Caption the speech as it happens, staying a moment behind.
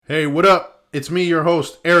Hey, what up? It's me, your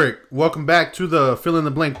host, Eric. Welcome back to the Fill in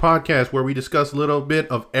the Blank podcast, where we discuss a little bit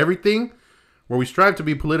of everything, where we strive to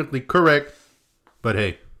be politically correct, but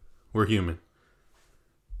hey, we're human.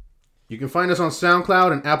 You can find us on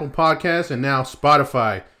SoundCloud and Apple Podcasts and now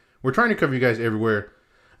Spotify. We're trying to cover you guys everywhere.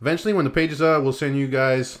 Eventually, when the page is up, we'll send you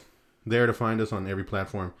guys there to find us on every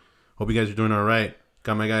platform. Hope you guys are doing all right.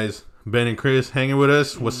 Got my guys, Ben and Chris, hanging with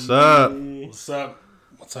us. What's up? What's up?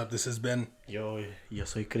 What's up? This has been... Yo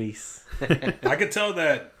soy Chris. I could tell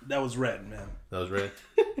that was red, man. That was red.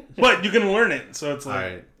 But you can learn it, so it's like, All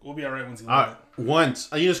right. We'll be all right once you learn it. Once.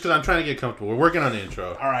 Just because I'm trying to get comfortable. We're working on the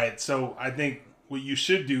intro. All right, so I think what you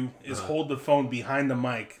should do is hold the phone behind the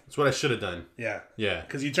mic. That's what I should have done. Yeah. Yeah.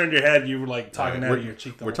 Because you turned your head, you were like talking out of your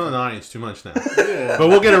cheek. We're telling the audience too much now. Yeah. But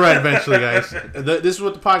we'll get it right eventually, guys. This is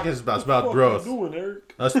what the podcast is about. It's about growth. What are you doing,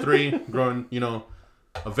 Eric? Us three growing,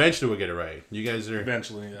 eventually we'll get it right. You guys are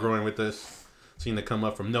growing with us. Seem to come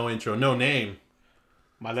up from no intro, no name.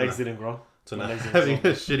 My legs didn't grow. So not having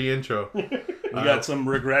a shitty intro. We got some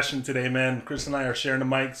regression today, man. Chris and I are sharing the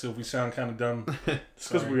mic, so if we sound kind of dumb, it's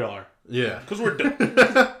because we are. Yeah. Because we're dumb.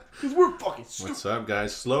 Because we're fucking stupid. What's up,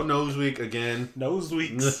 guys? Slow nose week again. Nose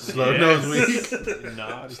weeks. Slow nose week.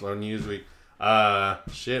 Nah. Slow news week.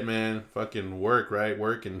 Shit, man. Fucking work, right?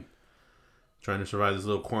 Work and trying to survive this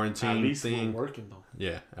little quarantine at least thing. We're working, though.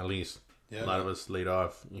 Yeah, at least. Yeah, a lot of us laid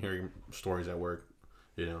off. You hear stories at work,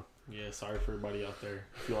 Yeah, sorry for everybody out there.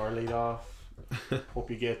 If you are laid off, hope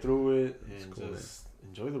you get through it and cool, just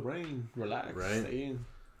enjoy the rain. Relax. Right? Stay in.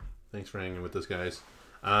 Thanks for hanging with us, guys.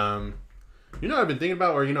 What I've been thinking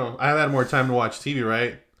about, or I've had more time to watch TV,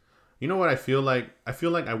 right? You know what I feel like? I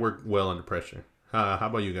feel like I work well under pressure. How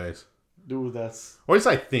about you guys? Dude, that's... Or at least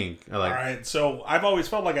I think. All right, so I've always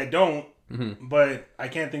felt like I don't, but I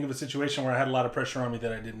can't think of a situation where I had a lot of pressure on me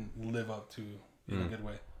that I didn't live up to in a good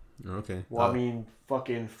way. Okay. Well, I mean,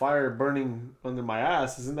 fucking fire burning under my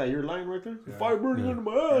ass. Isn't that your line right there? Yeah. Fire burning under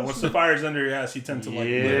my ass. And once the fire's under your ass, you tend to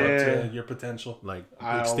live up to your potential. Like,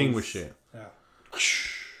 extinguish it. Yeah.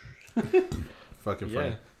 Fucking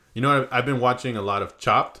funny. I've been watching a lot of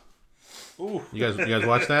Chopped. Ooh. You guys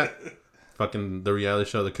watch that? Fucking the reality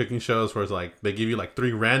show, the cooking shows, where it's like they give you like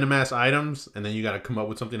 3 random ass items, and then you got to come up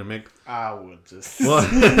with something to make. I would just. Well,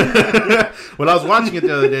 I was watching it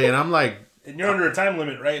the other day, and I'm like, and you're under a time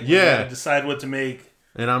limit, right? Yeah. You gotta decide what to make.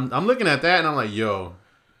 And I'm looking at that, and I'm like, yo,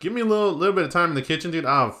 give me a little bit of time in the kitchen, dude.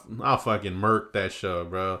 I'll fucking murk that show,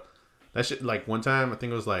 bro. That shit, like one time, I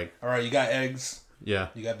think it was like. All right, you got eggs. Yeah.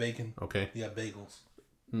 You got bacon. Okay. You got bagels.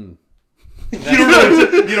 Hmm. You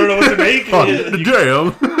don't know what to make. Oh,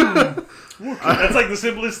 damn. That's like the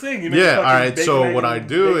simplest thing. Yeah. All right. So what I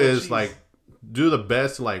do is like do the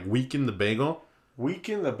best to like weaken the bagel.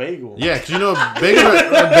 Weaken the bagel. Yeah, because bagel.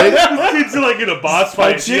 It's like in a boss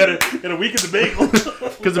fight. You gotta weaken the bagel.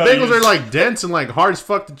 Because the bagels are like dense and like hard as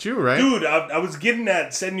fuck to chew, right? Dude, I was getting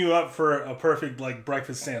at setting you up for a perfect like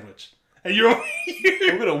breakfast sandwich, and you're over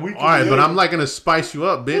here. I'm gonna weaken. All right, but I'm like gonna spice you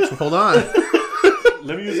up, bitch. Hold on.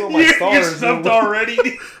 Let me use all my stars. You're stuffed already.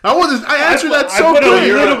 I answered that so quick. I put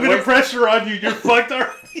quick. a little bit of pressure on you. You're fucked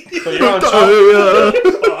already. So you're on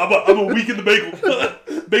I'm a weaken the bagel.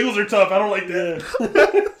 Bagels are tough. I don't like that.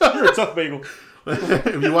 You're a tough bagel.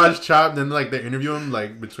 If you watch Chopped, then like they interview him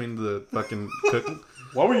like between the fucking cooking.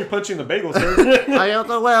 Why were you punching the bagel, sir? I don't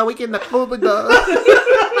know why we can the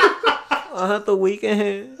I have to weaken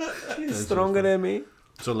him. He's stronger than me.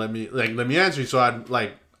 So let me answer you. So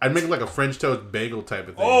I'd make like a French toast bagel type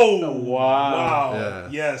of thing. Oh wow! Yeah.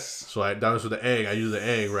 Yes. So that was with the egg. I use the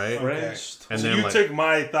egg, right? Okay. And so then you took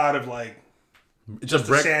my thought of like just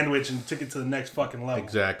a sandwich and took it to the next fucking level.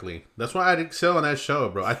 Exactly. That's why I'd excel on that show,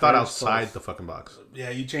 bro. I thought outside the fucking box. Yeah,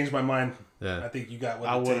 you changed my mind. Yeah. I think you got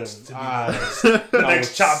what it takes to be the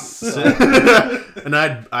next chop. And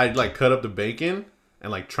I'd like cut up the bacon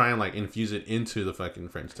and like try and like infuse it into the fucking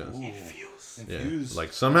French toast. Infuse. Yeah.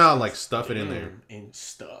 Like somehow like stuff it in there. And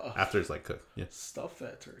stuff. After it's like cooked. Yeah. Stuff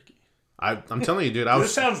that turkey. I'm telling you, dude.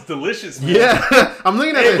 This sounds delicious, man. Yeah. I'm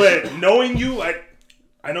looking at it. But knowing you,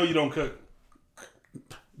 I know you don't cook.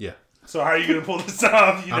 Yeah. So how are you gonna pull this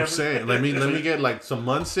off? I'm saying, let me get like some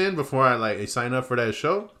months in before I like sign up for that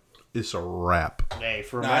show. It's a wrap. Hey,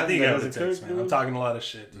 for I think I would take, man. I'm talking a lot of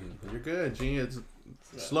shit. You're good, G. It's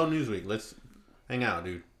slow news week. Let's hang out,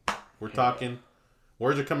 dude. We're talking.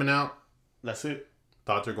 Words are coming out. That's it.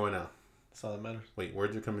 Thoughts are going out. That's all that matters. Wait,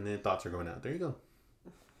 words are coming in. Thoughts are going out. There you go.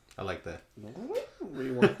 I like that.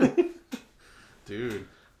 Dude.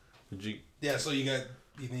 Yeah. So you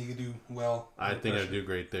think you do well? I think I do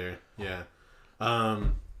great there. Yeah.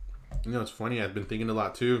 It's funny. I've been thinking a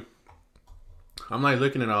lot too. I'm like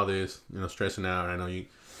looking at all this, stressing out. I know you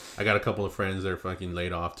I got a couple of friends that are fucking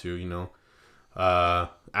laid off too. You know,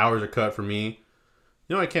 hours are cut for me.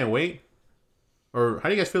 You know, I can't wait. Or how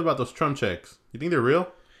do you guys feel about those Trump checks? You think they're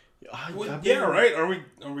real? Well, yeah, right. Are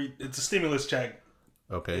we? It's a stimulus check.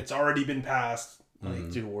 Okay. It's already been passed.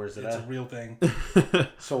 Like, Dude, where's it it's at? a real thing.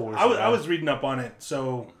 So where's I was reading up on it.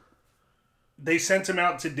 So they sent him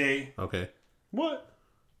out today. Okay. What?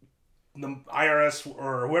 The IRS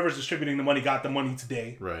or whoever's distributing the money got the money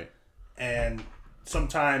today, Right. and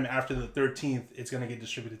sometime after the 13th, it's gonna get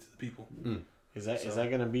distributed to the people. Is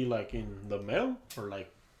that gonna be like in the mail or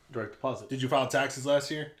like direct deposit? Did you file taxes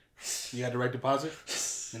last year? You had direct deposit,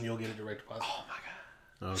 then you'll get a direct deposit. Oh my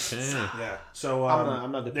god. Okay. Yeah. So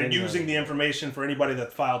I'm not they're depending using on the information for anybody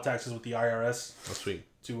that filed taxes with the IRS Oh, sweet.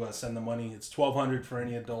 to send the money. It's $1,200 for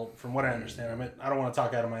any adult, from what I understand. I mean, I don't want to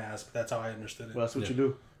talk out of my ass, but that's how I understood it. Well, that's what you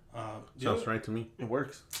do. Sounds right to me. It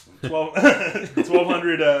works.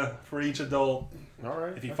 1,200 for each adult. All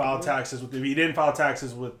right. If you filed taxes with, if you didn't file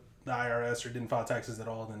taxes with the IRS or didn't file taxes at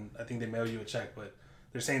all, then I think they mail you a check. But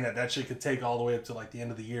they're saying that shit could take all the way up to like the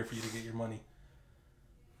end of the year for you to get your money.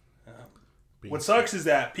 What sucks is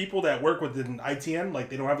that people that work with an ITN, like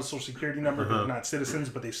they don't have a social security number, they're not citizens,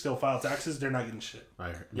 but they still file taxes. They're not getting shit.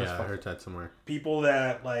 I heard that somewhere. People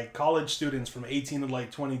that like college students from 18 to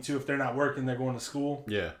like 22, if they're not working, they're going to school.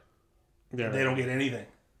 Yeah. They don't get anything,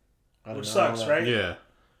 I which did not know sucks, that. right? Yeah.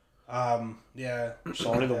 Yeah.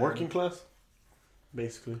 So only the working class,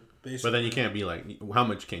 basically. But then you can't be like, how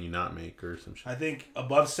much can you not make or some shit? I think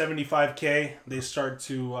above 75K, they start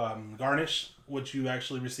to garnish what you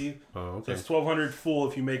actually receive. Oh, So okay. it's 1,200 full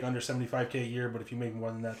if you make under 75K a year, but if you make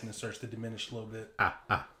more than that, then it starts to diminish a little bit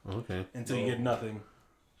Okay. until you get nothing.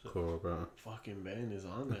 Cool, bro. Fucking Ben is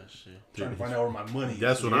on that shit. Trying to find out where my money is.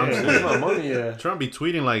 That's what I'm Yeah, saying. that's my money. Yeah. Trump be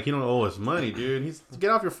tweeting like he don't owe us money, dude. He's get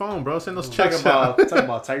off your phone, bro. Send those Talk checks out.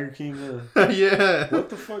 about Tiger King. Yeah. What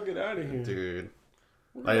the fuck? Get out of here, Dude.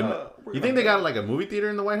 We're gonna- You think they got like a movie theater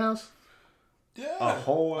in the White House? Yeah. a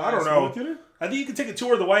whole? I don't ass know. movie theater? I think you can take a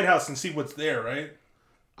tour of the White House and see what's there, right?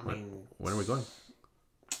 I mean, When are we going?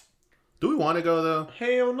 Do we want to go though?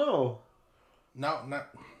 hell no. Not Not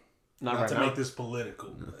not right to now. make this political,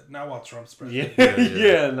 but not while Trump's Yeah, president.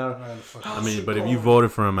 yeah, no. Not the fuck- I mean, but if you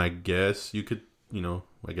voted for him, I guess you could,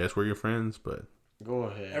 I guess we're your friends, but Go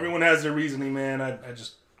ahead. Everyone has their reasoning, man. I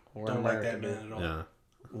just We're don't America, like that dude. man at all. yeah.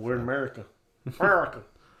 We're in America. America.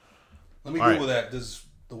 Let me All Google that. Does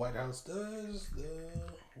the White House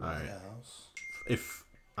right. House? If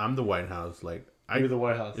I'm the White House, like You're the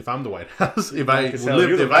White House. if I'm the White House, if I can tell. lived,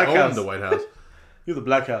 You're the if I Black owned House. the White House, You're the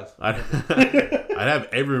Black House. I'd have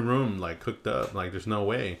every room like hooked up. Like there's no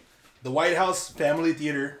way. The White House Family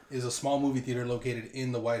Theater is a small movie theater located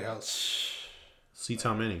in the White House. Seats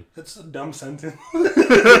how many? That's a dumb sentence.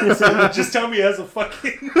 Just tell me it has a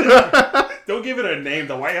fucking. Don't give it a name.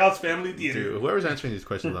 The White House Family Theater. Dude, whoever's answering these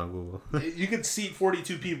questions on Google. You could seat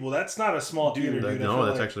 42 people. That's not a small theater, dude. I No, feel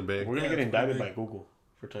that's like- actually big. We're gonna Yeah, get it's indicted pretty by Google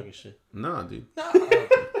for talking shit. Nah, dude.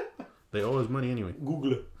 They owe us money anyway.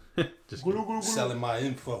 Google it. Just Google. selling my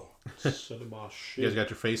info. Selling my you shit. guys got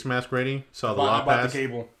your face mask ready? Saw the I law bought pass. the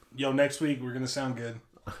cable. Yo, next week we're gonna sound good.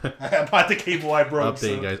 I bought the cable I broke. Update,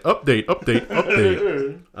 so. guys.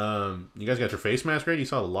 Update. You guys got your face mask ready? You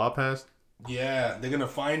saw the law pass? Yeah, they're gonna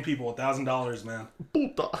fine people $1,000, man.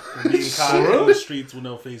 Puta. For being caught on the streets with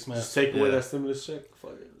no face Just mask. take away Yeah. that stimulus check.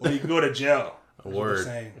 Fuck it. Or you can go to jail. A That's what they're word.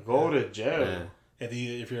 saying. Go to jail. Yeah.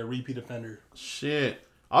 If you're a repeat offender. Shit.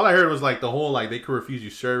 All I heard was like the whole like they could refuse you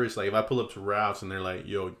service. Like if I pull up to Ralph's and they're like,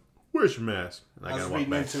 "Yo, where's your mask?" And I was gotta walk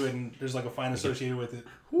reading back. into it, and there's like a fine associated with it.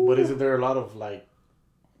 But isn't there a lot of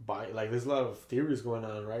there's a lot of theories going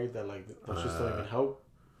on, right? That like those just don't even help.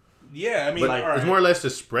 Yeah, I mean, But all right. it's more or less to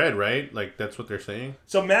spread, right? Like that's what they're saying.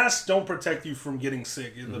 So masks don't protect you from getting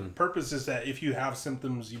sick. The purpose is that if you have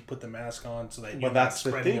symptoms, you put the mask on so that you're not that's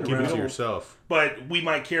the spreading thing, it Keep it around. to yourself. But we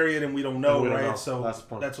might carry it and we don't know, We don't right? know. So That's the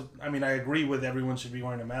point. that's what I mean. I agree with everyone should be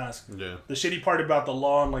wearing a mask. Yeah. The shitty part about the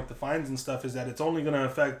law and like the fines and stuff is that it's only going to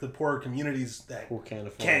affect the poorer communities that Who can't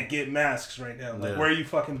afford can't get masks right now. Like Yeah. where are you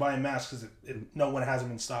fucking buying masks because no one has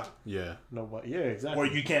them in stock, Yeah. Nobody. Yeah, exactly. or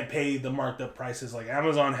you can't pay the marked up prices. Like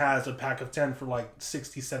Amazon has a pack of 10 for like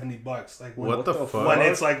 $60-$70. Like What the the fuck? when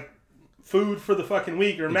it's like food for the fucking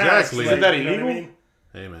week or masks. Exactly. Like, Isn't that you know what I illegal? mean?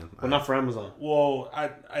 Hey man. Well, not for Amazon. Well,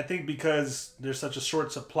 I think because there's such a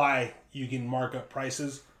short supply, you can mark up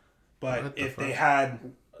prices. But What the if they fuck? had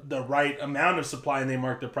the right amount of supply and they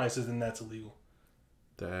marked up prices, then that's illegal.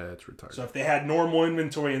 That's retarded. So if they had normal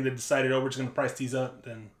inventory and they decided, oh, we're just going to price these up,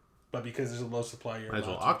 then... But because there's a low supply, you're Might as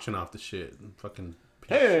well allowed to. auction off the shit. And fucking.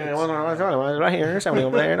 Hey, one right here. Somebody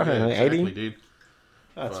over there. Yeah, exactly, dude.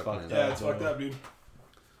 That's Fuck, fucked man. up. Yeah, it's bro. fucked up, dude.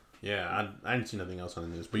 Yeah, I didn't see nothing else on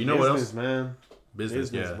the news. But you know what else? man.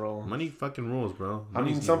 Business, yeah. bro. Money fucking rules, bro. I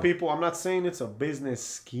mean, Money's some evil. people, I'm not saying it's a business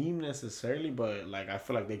scheme necessarily, but like I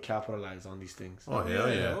feel like they capitalize on these things. Oh,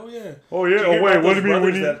 hell yeah. Oh, yeah. Oh, yeah. Did you hear Oh, wait. about What do those you mean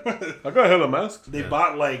we brothers need... I got hella masks. They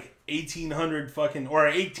bought like 1,800 fucking, or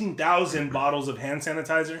 18,000 bottles of hand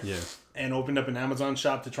sanitizer. Yeah. And opened up an Amazon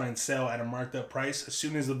shop to try and sell at a marked up price. As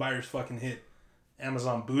soon as the virus fucking hit,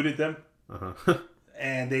 Amazon booted them. Uh-huh.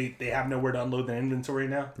 And they have nowhere to unload their inventory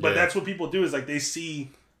now. But Yeah. that's what people do is like they see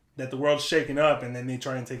that the world's shaking up and then they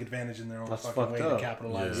try and take advantage in their own That's fucking fucked way up. to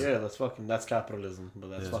capitalize. Yeah, that's capitalism, but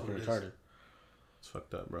that's Yeah. fucking That's what it retarded. It's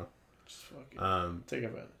fucked up, bro. Just fucking take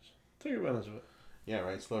advantage. Take advantage of it. Yeah,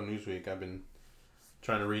 right. Slow news week. I've been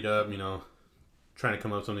trying to read up, trying to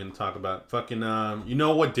come up with something to talk about. Fucking, you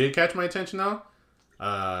know what did catch my attention though?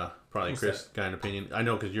 Probably What's Chris got an opinion. I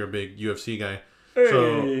know because you're a big UFC guy. Hey.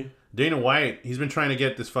 So Dana White, he's been trying to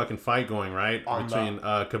get this fucking fight going, right? On Between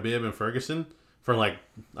Khabib and Ferguson for like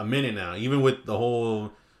a minute now. Even with the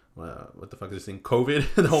whole, what the fuck is this thing?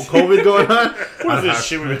 COVID? The whole COVID going on? What is this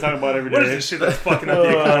shit we've been talking about every day? What is this shit that's fucking up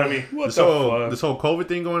the economy? What This whole COVID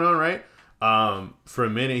thing going on, right? For a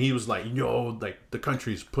minute, he was like, yo, like, the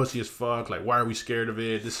country's pussy as fuck. Like, why are we scared of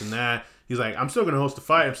it? This and that. He's like, I'm still going to host the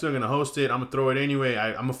fight. I'm still going to host it. I'm going to throw it anyway.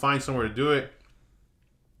 I'm going to find somewhere to do it.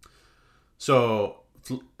 So,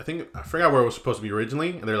 I forgot where it was supposed to be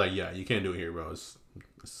originally. And they're like, yeah, you can't do it here, bro. It's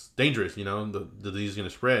dangerous, the disease is going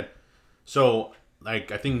to spread. So,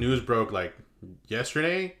 like, I think news broke, like,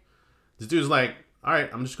 yesterday. This dude's like, all right,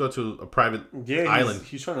 I'm just going to a private island.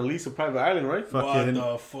 He's trying to lease a private island, right? What Fucking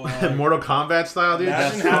the fuck? Mortal Kombat style, dude.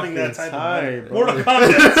 Imagine That's having that fucking type tight, of bro. Mortal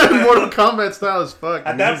Kombat. Mortal Kombat style as fuck.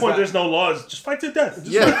 At that Means point, that- there's no laws. Just fight to death.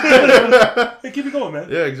 Just Yeah. hey, keep it going, man.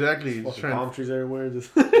 Yeah, exactly. Just Fucking trying palm trees everywhere.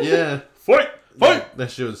 Just yeah. fight.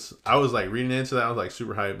 That shit was, I was like reading into that. I was like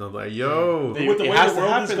super hyped. And I was like, yo. But with the It way has the to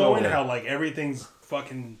world happen, is going, though. how like everything's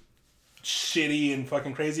fucking shitty and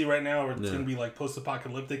fucking crazy right now, or it's Yeah. gonna be like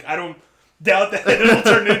post-apocalyptic. I don't doubt that it'll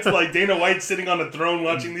turn into like Dana White sitting on a throne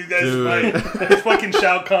watching these guys Dude. fight. It's fucking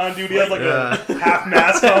Shao Kahn, dude. He has like Yeah. a half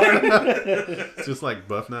mask on. It's just like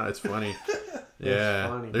buff now. It's funny. Yeah.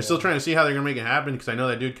 funny, they're bro. still trying to see how they're going to make it happen because I know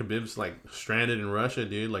that dude Khabib's like stranded in Russia,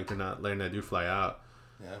 dude. Like they're not letting that dude fly out.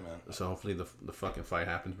 Yeah, man. So hopefully the fucking fight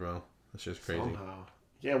happens, bro. That's just crazy. Somehow.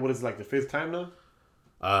 Yeah, what is it, like the 5th time now?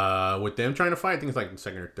 With them trying to fight, I think it's like the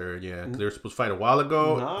second or third. Yeah. 'Cause they were supposed to fight a while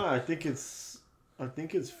ago. Nah, I think it's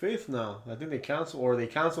 5th now. I think they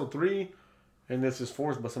canceled 3, and this is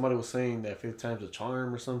 4th. But somebody was saying that 5th time's a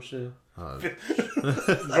charm or some shit.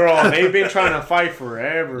 Bro, they've been trying to fight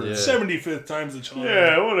forever. Yeah. 75th time's the charm.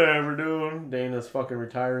 Yeah, whatever, dude. Dana's fucking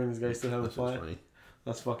retiring. This guy still having That's a just fight. funny.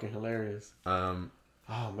 That's fucking hilarious. Oh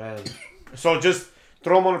Um, man. So just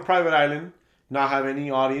throw them on a private island, not have any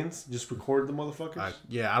audience, just record the motherfuckers. I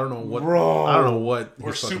don't know what. Bro. I don't know what. Or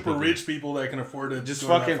he's fucking super thinking. rich people that can afford to just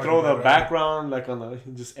go on that fucking throw the private background like on the,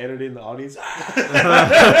 just edit in the audience.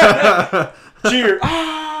 Cheer.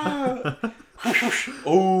 Ah!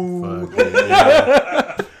 Oh. Fuck,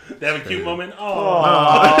 yeah. They have a cute moment. Oh,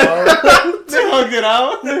 Aw. They hugged it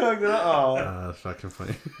out. Aw. That's fucking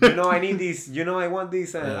funny. I need these. I want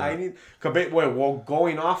these. And I need. Khabib. Wait, well,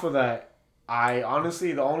 going off of that, I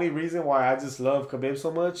honestly, the only reason why I just love Khabib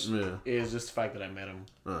so much Yeah. is just the fact that I met him.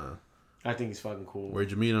 I think he's fucking cool.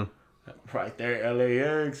 Where'd you meet him? Right there,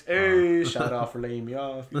 LAX. Hey, shout out for laying me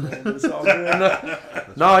off. It's all good.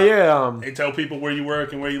 No, yeah. they tell people where you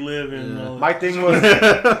work and where you live and all that. My thing was.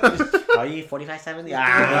 Are you 4570?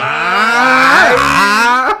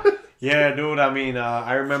 Yeah, dude. I mean,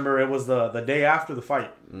 I remember it was the day after the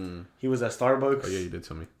fight. He was at Starbucks. Oh yeah, you did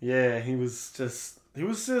tell me. Yeah, he was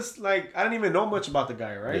just like, I didn't even know much about the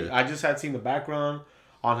guy, right? Yeah. I just had seen the background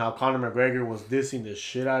on how Conor McGregor was dissing the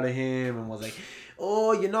shit out of him and was like, oh,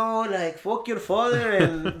 like, fuck your father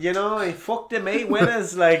and, and fuck the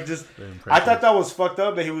Mayweathers. Like, just, I thought that was fucked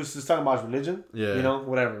up that he was just talking about his religion. Yeah.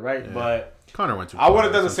 Whatever, right? Yeah. But Connor went too I far would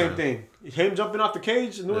have done the same sometimes. thing. Him jumping off the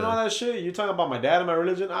cage and doing all that shit. You talking about my dad and my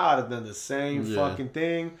religion? I would have done the same fucking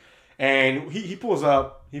thing. And he pulls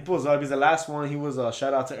up. He's the last one. He was a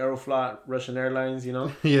shout out to Aeroflot, Russian Airlines. Yeah.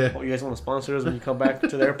 Oh, you guys want to sponsor us when you come back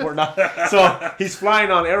to the airport now? So he's flying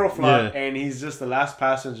on Aeroflot, and he's just the last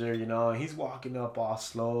passenger. And he's walking up all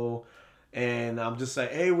slow. And I'm just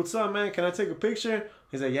like, hey, what's up, man? Can I take a picture?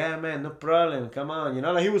 He's like, yeah, man, no problem. Come on.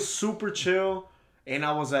 Like, he was super chill. And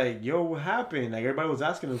I was like, yo, what happened? Like, everybody was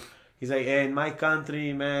asking him. He's like, hey, in my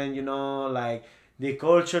country, man, like, the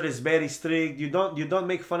culture is very strict. You don't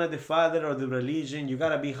make fun of the father or the religion. You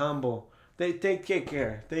gotta be humble. Take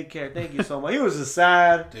care. Take care. Thank you so much. He was just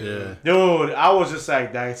sad. Yeah. Dude, I was just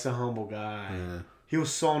like, that's a humble guy. Yeah. He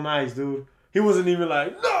was so nice, dude. He wasn't even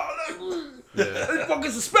like, no, Yeah. They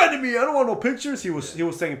fucking suspended me. I don't want no pictures. He was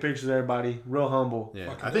taking pictures of everybody. Real humble. Yeah.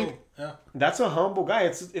 Fucking I think dope. Yeah. That's a humble guy.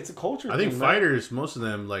 It's a culture. I think thing, man. fighters, most of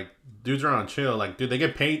them, like dudes are on chill. Like, dude, they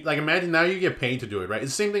get paid. Like, imagine now you get paid to do it, right?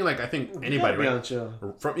 It's the same thing. Like, I think You anybody, gotta be right? on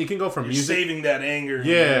chill. From you can go from You're music. saving that anger.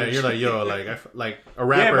 Yeah, you're like, yo, like a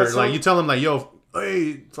rapper, but some- like you tell him like, yo,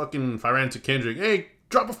 hey, fucking, if I ran into Kendrick, hey,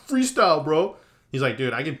 drop a freestyle, bro. He's like,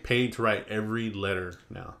 dude, I get paid to write every letter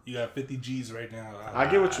now. You got 50 G's right now. I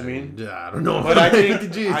get what you mean. Yeah, I don't know. But I think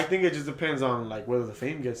 50 Gs. I think it just depends on like whether the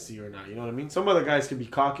fame gets to you or not. You know what I mean? Some other guys could be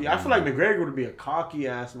cocky. I feel like McGregor would be a cocky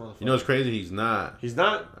ass motherfucker. You know what's crazy? He's not. He's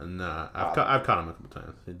not. Nah, I've caught him a couple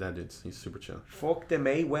times. That dude's he's super chill, Fuck the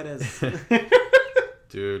Mayweathers.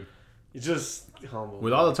 dude. He's just humble.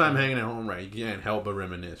 With all the time hanging at home, right? You can't help but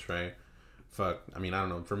reminisce, right? Fuck. I mean, I don't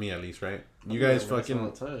know. For me, at least, right? You guys Yeah, that's all fucking.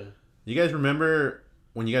 the time. You guys remember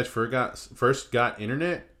when you guys first got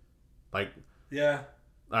internet? Like, Yeah.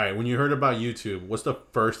 all right, when you heard about YouTube, what's the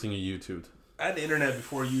first thing you YouTubed? I had the internet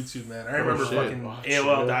before YouTube, man. I remember shit. fucking Oh,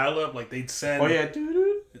 AOL shit. dial-up. Like, they'd send... Oh yeah,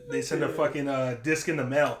 dude. They send a fucking disc in the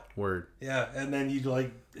mail. Word. Yeah, and then you'd,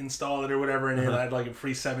 like, install it or whatever, and it had, like, a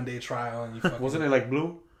free 7-day trial, and you fucking... Wasn't it like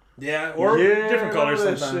blue? Yeah, or Yeah, different colors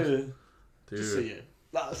that sometimes. shit. Dude, Just say it.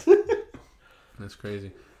 that's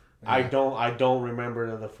crazy. I don't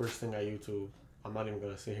remember the first thing I YouTube. I'm not even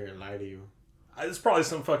gonna sit here and lie to you. It's probably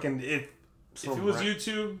some fucking... If Some it was ra-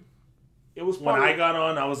 YouTube, It was when probably, I got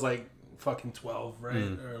on, I was, like, fucking 12, right?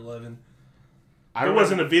 Mm. Or 11. I If it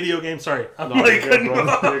wasn't a video game, sorry. I'm No, like, you're good, bro.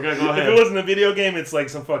 You're good, go if ahead. it wasn't a video game, it's like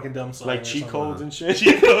some fucking dumb song. like or cheat something. codes and shit.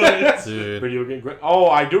 Cheat codes. Dude. Video game. Oh,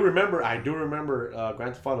 I do remember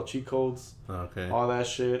Grand Theft Auto cheat codes, Okay. all that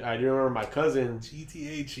shit. I do remember my cousin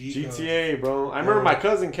GTA cheat codes. GTA, bro. I remember my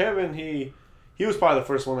cousin Kevin. He was probably the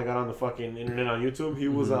first one that got on the fucking internet on YouTube. He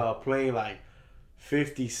was playing like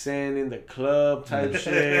 50 Cent in the club type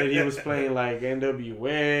shit. He was playing like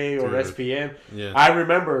NWA or Dude. SPM. Yeah. I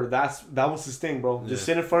remember that was his thing, bro. Just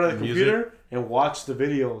Yeah. sit in front of the Music. computer and watch the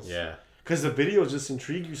videos. Yeah. Because the videos just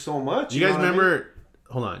intrigue you so much. You guys know what I mean? remember?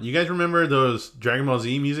 Hold on. You guys remember those Dragon Ball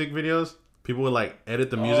Z music videos? People would like edit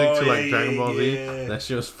the music Oh, to like yeah, Dragon Ball Z. yeah. That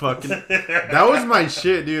shit was fucking. That was my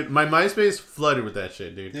shit, dude. My MySpace flooded with that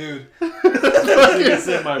shit, dude. Dude. It's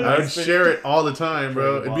in my I would MySpace. share it all the time,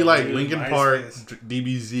 bro. Dragon It'd be Ball like Z, Linkin Park, MySpace.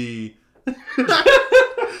 DBZ.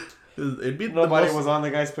 It'd be Nobody the most... was on the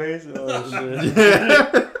guy's page. Oh, shit.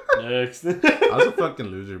 Yeah. Next. I was a fucking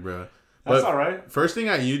loser, bro. That's But all right. first thing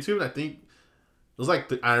I YouTube, I think it was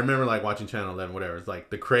like I remember like watching Channel 11, whatever. It's like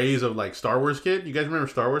the craze of like Star Wars Kid. You guys remember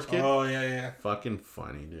Star Wars Kid? Oh, yeah, yeah. Fucking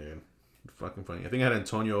funny, dude. Fucking funny. I think I had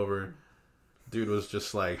Antonio over. Dude was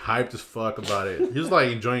just like hyped as fuck about it. He was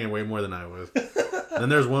like enjoying it way more than I was. Then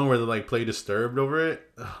there's one where they like play Disturbed over it.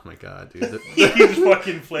 Oh my god, dude. He's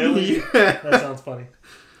fucking flailing. Yeah. That sounds funny.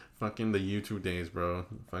 Fucking the YouTube days, bro.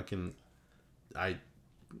 Fucking I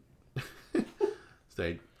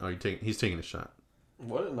stay. Oh, he's taking a shot.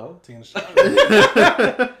 What? No. Taking a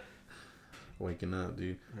shot. Waking up,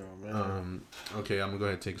 dude. Oh, man. Okay, I'm gonna go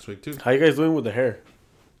ahead and take a swig too. How you guys doing with the hair?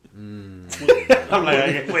 I'm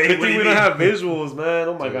like, Wait, good what do thing you we mean? don't have visuals, man.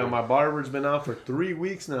 Oh my Dude. god, my barber's been out for 3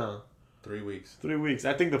 weeks now. 3 weeks. 3 weeks.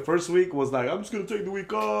 I think the first week was like, I'm just gonna take the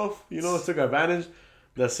week off. You know, took advantage.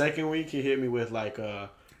 The second week he hit me with like,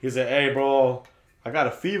 he said, "Hey, bro, I got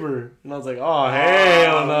a fever," and I was like, "Oh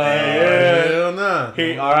hell no, yeah." Hell nah.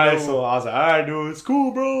 He, all right, so I was like, "All right, dude, it's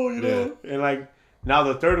cool, bro," you know. And like now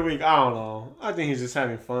the third week, I don't know. I think he's just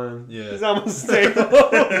having fun. Yeah. He's almost staying.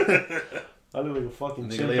 I look like a fucking Nigga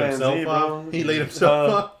laid chimpanzee, himself bro. off. He laid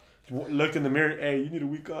himself off. Looked in the mirror. Hey, you need a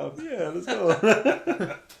week off. Yeah, let's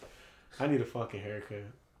go. I need a fucking haircut.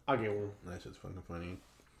 I'll get one. That shit's fucking funny.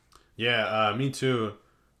 Yeah, me too.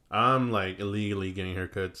 I'm like illegally getting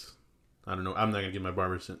haircuts. I don't know. I'm not gonna get my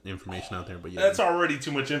barber's information out there, but yeah. That's already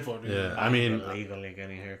too much info, dude. Yeah, I mean, Legally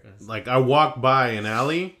getting haircuts. like I walk by an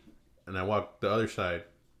alley, and I walk the other side.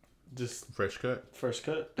 Just Fresh cut. first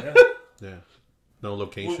cut. Yeah. Yeah. No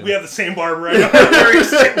location. We have the same barber right now. I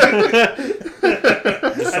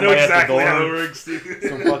know Somebody at the exactly how it door. works, dude.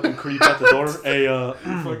 Some fucking creep at the door. Hey,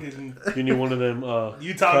 Fucking, you need one of them.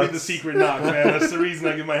 you taught me the cuts? secret knock, man. That's the reason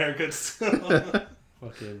I get my haircuts.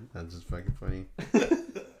 Fucking That's just fucking funny.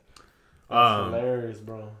 hilarious,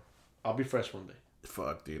 bro. I'll be fresh one day.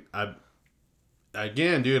 Fuck, dude.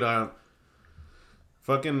 Dude,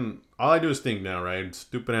 fucking all I do is think now, right?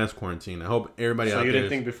 Stupid ass quarantine. I hope everybody So out you there. didn't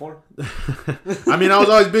think before? I mean, I was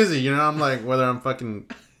always busy, you know. I'm like, whether I'm fucking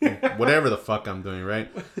whatever the fuck I'm doing, right?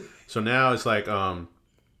 So now it's like, I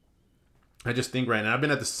just think right now. I've been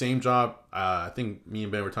at the same job. I think me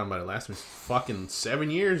and Ben were talking about it last week. Fucking 7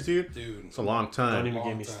 years, dude. Dude. It's a long Don't time. even Long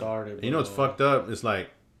get me time. started. You know what's bro. fucked up? It's like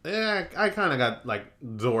yeah, I kind of got like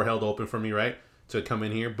door held open for me, right, to come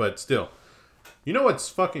in here. But still, you know what's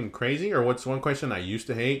fucking crazy, or what's one question I used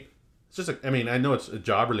to hate? It's just, I mean, I know it's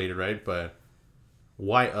job related, right? But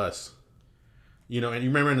why us? You know, and you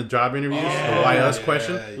remember in the job interviews, the why us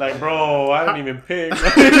question? Like, bro, I didn't even pick.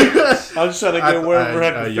 I'm just trying to get wherever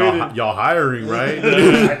I can fit in. Y'all hiring, right?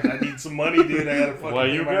 I need some money, dude. I gotta fucking Why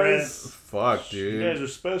pay you my rent. guys? Fuck, dude. You guys are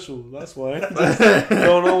special. That's why.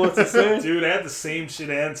 Don't know what to say. Dude, I had the same shit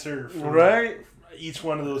answer for Right? each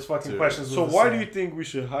one of those fucking Dude. questions. So was the why same. do you think we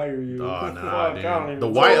should hire you? Oh, nah, Fuck, I dude. don't even- The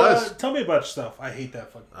why us? Tell me about your stuff. I hate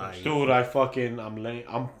that fucking question. Dude, I'm lame.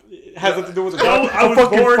 It has nothing to do with the Yo, job. I I'm was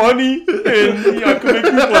fucking bored. funny and I can make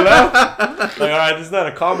people laugh. Like, alright, this is not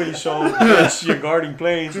a comedy show. Bitch, you're guarding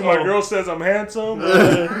planes. Dude, my girl says I'm handsome.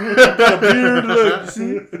 I got a beard. Look, you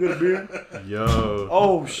see? I got a beard. Yo.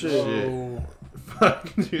 Oh shit. Oh.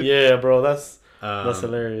 Fuck, dude. Yeah, bro, that's Um,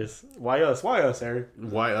 hilarious. Why us? Why us, Eric?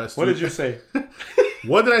 Why us? What dude? did you say?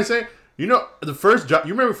 What did I say? You know, the first job.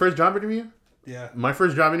 You remember first job interview? Yeah, My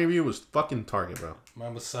first job interview was fucking Target, bro.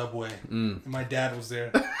 mine was Subway. And my dad was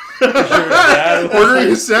there.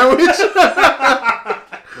 Ordering a sandwich.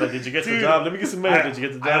 Like, did you get the Dude, job? Let me get some money. Did you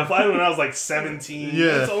get the I job? applied when I was like 17.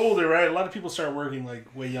 Yeah. It's older, right? A lot of people start working like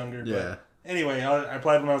way younger. Yeah. But anyway, I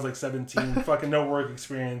applied when I was like 17. Fucking no work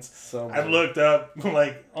experience. So, I looked up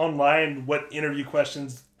like online what interview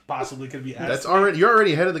questions possibly could be asked. You're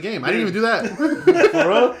already ahead of the game. I didn't even do that. for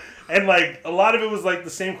real? And like a lot of it was like the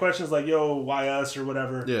same questions, like "Yo, why us?" or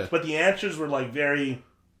whatever. Yeah. But the answers were like very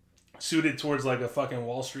suited towards like a fucking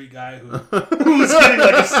Wall Street guy who was getting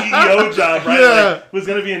like a CEO job, right? Yeah. Like was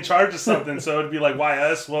gonna be in charge of something. So it'd be like, "Why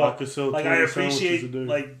us?" Well, I could sell like I 20 sandwiches a appreciate day.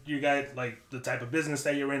 like you guys, like the type of business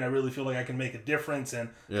that you're in. I really feel like I can make a difference and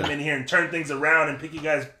Yeah. come in here and turn things around and pick you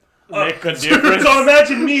guys. Make a difference. So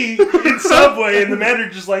imagine me in Subway and the manager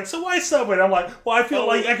just like, so why Subway? And I'm like, well, I feel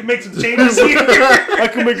like I can make some changes here. I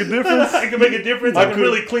can make a difference. I can make a difference. I can could-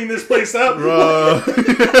 really clean this place up. Bro.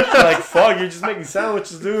 Like, fuck, you're just making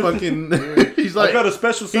sandwiches, dude. Fucking. He's I like. got a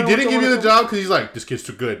special He sandwich. didn't give I you the wanna job because he's like, this kid's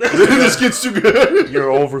too good. This kid's too good. You're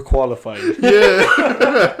overqualified.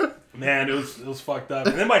 Yeah. Man, it was fucked up.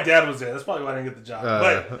 And then my dad was there. That's probably why I didn't get the job.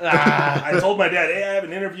 But Ah. I told my dad, hey, I have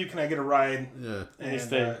an interview. Can I get a ride? Yeah. And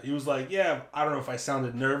stay. he was like, yeah, I don't know if I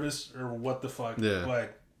sounded nervous or what the fuck. Yeah.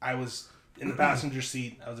 But I was in the passenger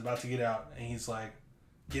seat. I was about to get out. And he's like,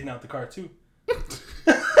 getting out the car too.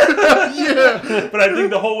 Yeah. But I think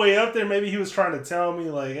the whole way up there, maybe he was trying to tell me,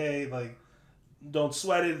 like, hey, like, don't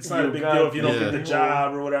sweat it. It's not You a big got deal if you don't it. get the Yeah.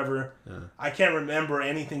 job or whatever. Yeah. I can't remember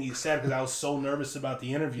anything he said because I was so nervous about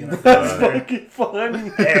the interview. And, I thought I was there. Fucking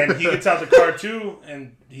funny. And he gets out the car too,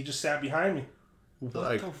 and he just sat behind me.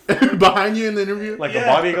 Like, behind you in the interview? Like a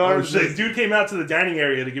bodyguard. The dude came out to the dining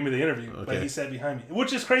area to give me the interview, but Okay. he sat behind me,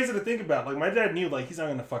 which is crazy to think about. Like my dad knew, like he's not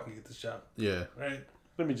gonna fucking get this job, Yeah. right?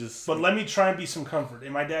 Let me just. But let me try and be some comfort.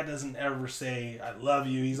 And my dad doesn't ever say "I love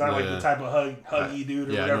you." He's not like Yeah. the type of huggy dude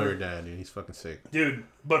or Yeah, I know whatever, your dad, dude. He's fucking sick. dude.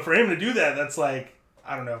 But for him to do that, that's like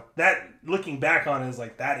I don't know. That looking back on it is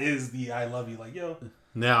like that is the "I love you." Like yo,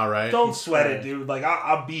 Now, right? don't sweat it, dude. Like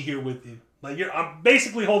I'll be here with you. Like I'm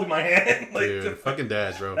basically holding my hand. Like Dude, fucking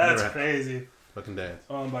dads, bro. that's Never- crazy. Fucking dads.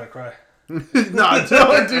 Oh, I'm about to cry. Nah,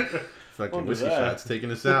 don't, dude. Fucking Don't do whiskey that. shots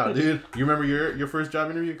taking us out, dude. You remember your first job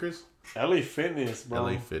interview, Chris? LA Fitness, bro.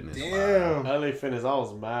 LA Fitness. Damn. LA Fitness, I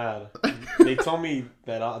was mad. They told me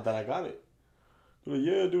that I got it. They're like,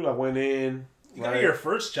 yeah, dude, I went in. You got right? your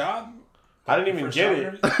first job? I didn't even First get job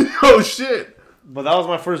it. interview? Oh shit. But that was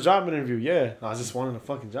my first job interview, yeah. I was just wanting a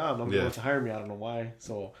fucking job. Nobody Yeah. wanted to hire me. I don't know why.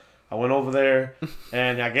 So I went over there,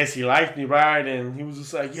 and I guess he liked me, right? And he was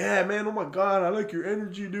just like, yeah, man, oh my God, I like your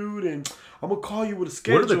energy, dude. And I'm going to call you with a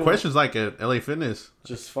schedule. What are the questions like at LA Fitness?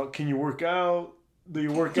 Just fuck, can you work out? Do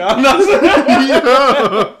you work out?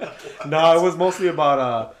 No, no, it was mostly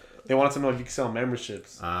about, they wanted to know if you could sell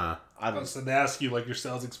memberships. I So they ask you like your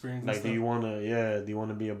sales experience. like, and do stuff. you want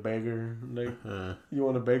to be a beggar? Like, you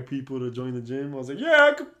want to beg people to join the gym? I was like, yeah,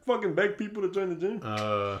 I could fucking beg people to join the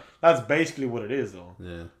gym. That's basically what it is, though.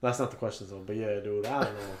 Yeah. That's not the question, though. But yeah, dude, I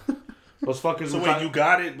don't know. Those fuckers. So were wait, try- you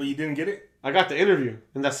got it, but you didn't get it? I got the interview,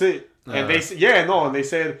 and that's it. And they said, yeah, no, and they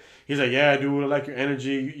said, he's like, yeah, dude, I like your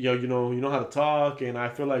energy. Yo, you know how to talk, and I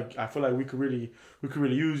feel like we could really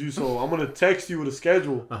use you. So I'm gonna text you with a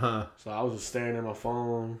schedule. So I was just staring at my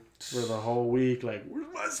phone for the whole week, like, where's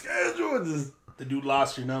my schedule? And just The dude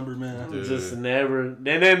lost your number, man. Dude. just never. And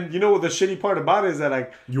then you know what the shitty part about it is that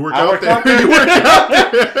like You work I out work there. out there. You work out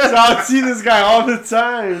there. So I'd see this guy all the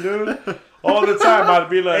time, dude. all the time. I'd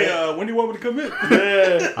be like, Hey, when do you want me to come in?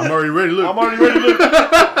 yeah, I'm already ready. Look. I'm already ready to look.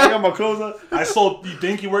 I got my clothes on. I sold. You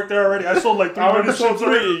think you worked there already? I sold like I already 300 sold ships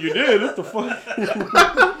already. 3. You did. What the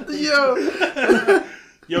fuck? Yo.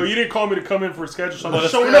 Yo, you didn't call me to come in for a schedule, so I'm But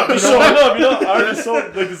just showing up. Showing up, you know. I already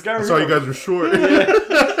sold. Like this guy. I saw you guys were short.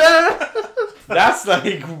 That's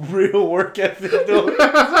like real work ethic, though.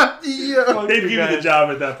 Yo. They'd give you the job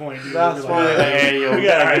at that point, dude. That's They'd be funny. Like, hey, yo, we we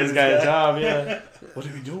gotta gotta hire get this guy this a guy. job. Yeah. What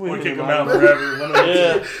are we doing? We'll kick him man? out forever. One of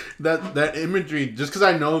the Yeah. That imagery, just because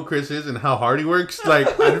I know Chris is and how hard he works, like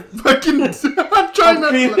I'm fucking, I'm trying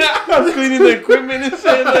not to. I'm cleaning the equipment and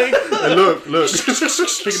shit. Like, Hey, look.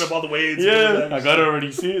 picking up all the weights. yeah, I got it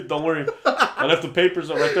already. See it? Don't worry. I left the papers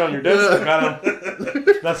right there on your desk. I got them.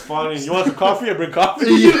 That's funny. You want some coffee? I bring coffee.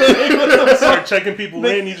 Start checking people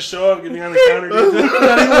in. You just show up, get behind the counter. Dude.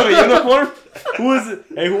 Not even with a uniform. Who is it?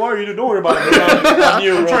 Hey, who are you? Don't worry about it. I'm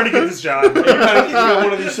you, I'm bro. trying to get this job. You got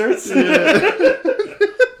one of these shirts?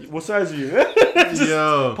 What size are you?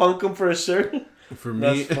 Yo, Punk him for a shirt. for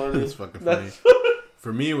me, That's funny. it's fucking funny.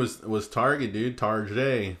 For me, it was Target, dude.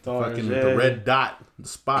 Target. Fucking the red dot, the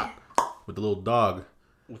spot with the little dog.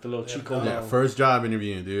 With the little Chico. Yeah, first job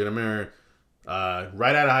interview, dude. I remember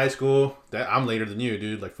right out of high school. I'm later than you,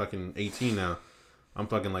 dude. Like fucking 18 now. I'm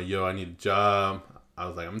fucking like, yo, I need a job. I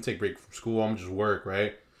was like, I'm gonna take a break from school. I'm gonna just work,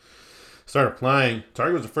 right? Started applying.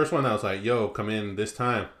 Target was the first one that was like, yo, come in this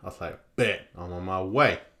time. I was like, bet, I'm on my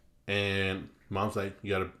way. And mom's like,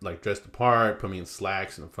 you gotta like dress the part, put me in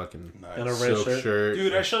slacks and a fucking And a red silk shirt. shirt.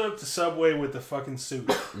 Dude, I showed up to Subway with the fucking suit.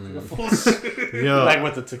 Like a full suit. Yo, Like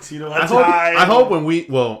with the tuxedo. I hope when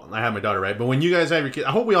I have my daughter, right? But when you guys have your kids,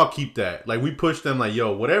 I hope we all keep that. Like, we push them, like,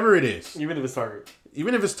 yo, whatever it is, Even if it's Target.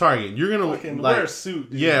 even if it's Target, you're gonna Fucking like, wear a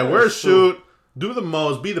suit. Dude. yeah, wear a suit, do the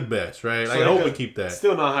most, be the best, right? Like, So I hope they we could keep that.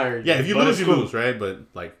 Still not hired. Yeah, if you but lose, it's you cool. lose, right? But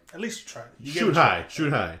like, At least try. You shoot high,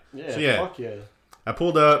 shoot high. Yeah, So yeah, fuck yeah. I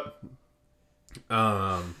pulled up.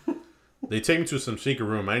 They take me to some secret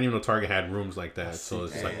room. I didn't even know Target had rooms like that. So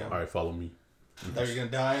it's like, all right, follow me. Thought you were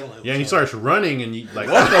gonna die. Like, Yeah, and he starts running, and you like,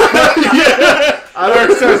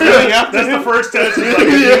 That's the first test. He's like,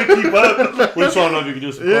 you need to keep up. We're trying to know if you can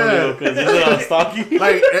do some Yeah. cardio because he's not stocky.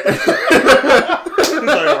 like. He's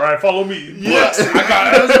like, all right, follow me. Yeah, I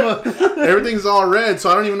got asthma. Everything's all red, so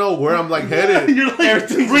I don't even know where I'm like headed. You're like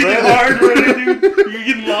Everything's breathing red. hard already, dude. You're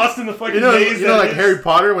getting lost in the fucking maze. You know, that like is. Harry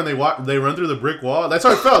Potter when they run through the brick wall. That's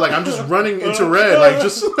how I felt. Like I'm just running into red. Like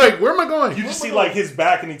just like where am I going? You just see like his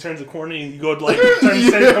back, and he turns a corner, and you go like turn the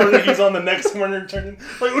same corner. He's on the next corner, turning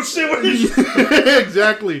like, oh shit, what are you?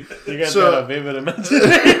 Exactly. You guys So- got a vivid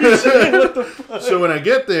imagination. What the fuck? So when I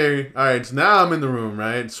get there, all right. So now I'm in the room,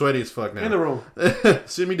 right? Sweaty as fuck now. In the room.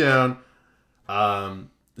 Sit me down.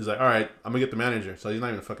 He's like, all right, I'm gonna get the manager. So he's not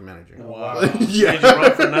even a fucking manager. Wow. Yeah. Did you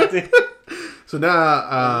run for nothing? So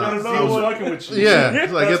now, He was fucking with you. yeah,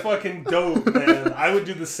 so I That's get fucking dope, man. I would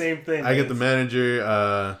do the same thing. I get the manager.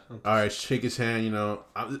 All right, shake his hand. You know,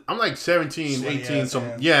 I'm like 17, Sweaty 18. ass So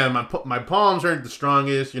hands. yeah, my palms aren't the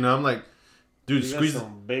strongest. You know, I'm like, dude, You got squeeze.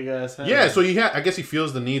 some big ass hands. Yeah, so I guess he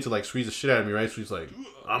feels the need to like squeeze the shit out of me, right? So he's like,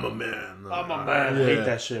 I'm a man. I'm a man. I Yeah. hate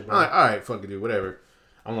that shit, bro. I'm like, all right, fuck it, dude, whatever.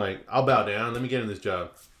 I'm like, I'll bow down. Let me get in this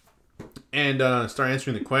job. And start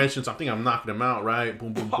answering the questions. I think I'm knocking them out, right?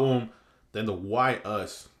 Boom, boom, boom. Then the why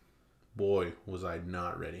us. Boy, was I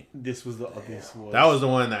not ready. This was this was. That was the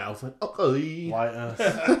one that I was like, okay. Why us?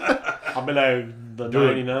 I'll be like the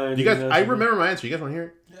Dude, 99. you guys, know, I something. remember my answer. You guys want to hear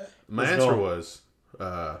it? Yeah. My Let's answer go. was,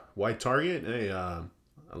 why Target? Hey, I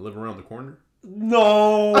live around the corner.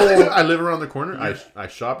 No. I live around the corner. I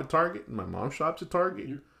shop at Target. My mom shops at Target.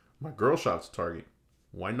 My girl shops at Target.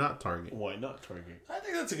 Why not Target? Why not Target? I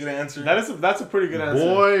think that's a good answer. That's a pretty good answer.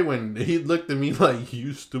 Boy, when he looked at me like,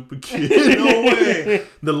 you stupid kid. No way.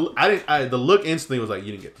 The look instantly was like,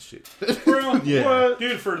 you didn't get the shit. Bro, Yeah. what?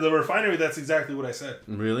 Dude, for the refinery, that's exactly what I said.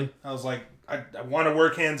 Really? I was like, I want to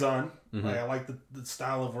work hands on. Mm-hmm. Like, I like the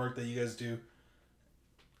style of work that you guys do.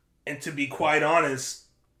 And to be quite honest,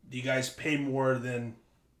 you guys pay more than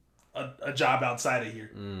a job outside of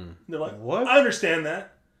here. Mm. They're like, What? I understand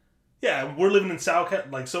that. Yeah, we're living in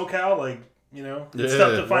SoCal, like, you know, it's Yeah.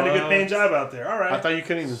 tough to find a good What? paying job out there. All right. I thought you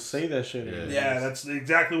couldn't even say that shit. Yeah. Yeah, that's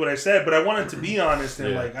exactly what I said. But I wanted to be honest, and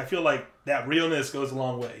Yeah. like I feel like that realness goes a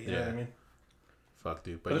long way. You know what I mean? Fuck,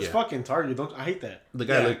 dude. But But it's yeah. fucking Target. I hate that. The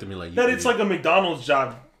guy Yeah. looked at me like, you That it's idiot. like a McDonald's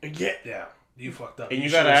job. Yeah, you fucked up. And you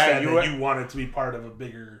should've gotta said add- that you- you wanted to be part of a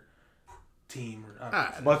bigger team. Or, I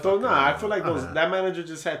don't know. But though, nah, I feel like Uh-huh. that manager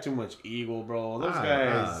just had too much ego, bro. Those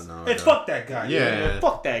guys. No, Hey, fuck that guy. Yeah. Man,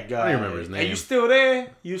 fuck that guy. I don't remember his Hey, name. you still there?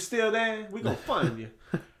 You still there? We gonna find you.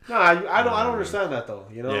 Nah, I don't understand that though.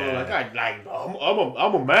 You know, Yeah.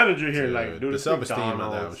 I'm a manager here. Like, dude, the it's self-esteem on that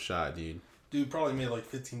McDonald's. was shot, dude. Dude probably made like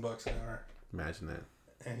 $15 an hour. Imagine that.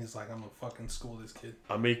 And he's like, I'm gonna fucking school this kid.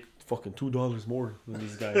 I make fucking $2 more than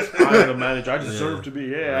these guys. I'm the manager. I deserve to be.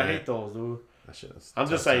 Yeah, Right. I hate those, dude. That shit is I'm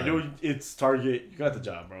just tough like, time. dude, it's Target. You got the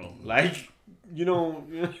job, bro. Like,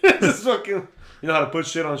 just fucking, you know how to put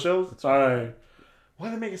shit on shelves? It's alright. Why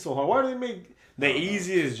do they make it so hard? Why do they make the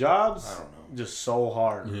easiest jobs I don't know. just so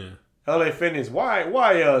hard? Yeah. LA Fitness, why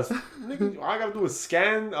nigga, all I gotta do is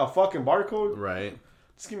scan a fucking barcode. Right.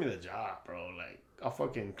 Just give me the job, bro. Like, I'll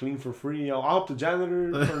fucking clean for free. I'll help the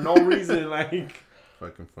janitor for no reason. Like,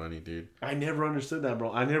 Fucking funny, dude. I never understood that,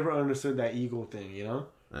 bro. I never understood that ego thing, Yeah.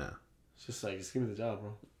 It's just like, just give me the job,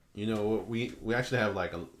 bro. You know, we actually have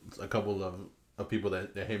like a couple of people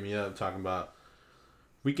that hit me up talking about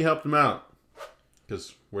we can help them out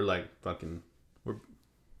because we're like we're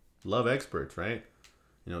love experts, right?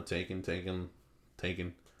 You know, taking.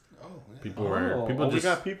 Oh, yeah. People were people we just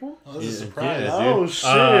got people? Oh, this is a Yeah, surprise. yeah. Oh, dude. shit.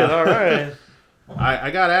 All right.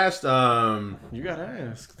 I got asked You got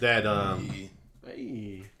asked. that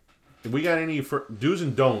Hey. we got any for do's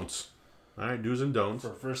and don'ts. All right, do's and don'ts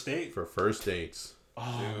For a first date? for first dates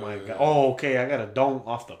Oh, my God. Oh, okay. I got a don't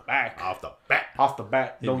off the back. off the bat. Off the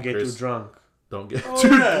bat. Hit Don't me, get Chris. too drunk. Don't get Oh,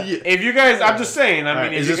 dude. yeah. Yeah. If you guys, I'm just saying. I All mean,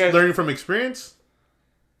 right, if is you this guys, learning from experience?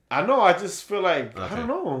 I know. I just feel like I Okay. don't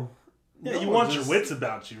know. Yeah, No, you want just- your wits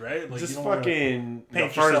about you, right? Like, Just you don't wanna fucking the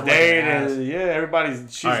paint first yourself like date, an ass. and yeah,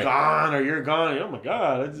 everybody's she's All right. gone or you're gone. Oh my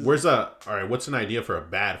God! I just, Where's all right? What's an idea for a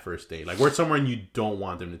bad first date? Like, where's somewhere you don't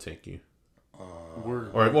want them to take you? we're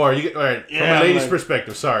Or you, all right, from Yeah, a lady's like-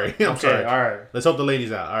 perspective. Sorry, I'm okay. sorry. All right. Let's help the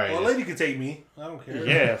ladies out. All right. Well, a lady could take me. I don't care.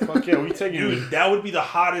 Yeah. Fuck yeah. We taking you. Dude, that would be the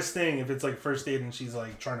hottest thing if it's like first date and she's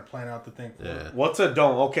like trying to plan out the thing. Yeah. What's a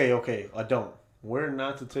don't? Okay. A don't. Where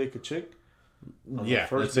not to take a chick? on the Yeah.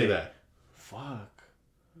 first Let's say date. that. Fuck.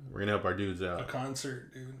 We're gonna help our dudes A out.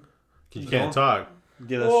 concert, dude. 'Cause you can't talk.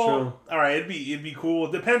 Yeah, that's Well, true. all right, it'd be cool.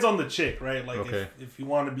 It depends on the chick, right? Like Okay. if you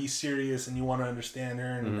want to be serious and you want to understand her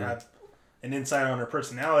and Mm-hmm. have an insight on her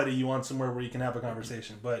personality, you want somewhere where you can have a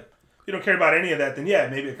conversation. But if you don't care about any of that, then yeah,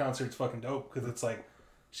 maybe a concert's fucking dope because it's like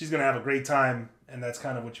she's gonna have a great time, and that's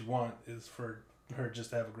kind of what you want is for her just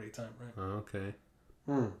to have a great time, right? Oh, okay.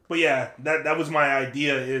 But yeah, that was my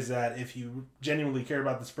idea is that if you genuinely care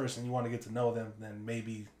about this person, you want to get to know them, then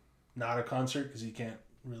maybe not a concert because you can't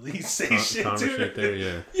really say shit to Conversate her. there.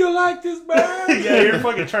 Yeah. You like this man? Yeah, you're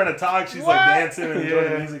fucking trying to talk. She's like dancing and enjoying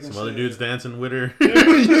the Yeah. music and Some other shit. dudes dancing with her.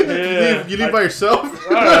 Yeah. You leave by yourself.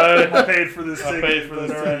 All right. I paid for this I ticket. paid for but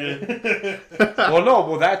this alright. Well, no,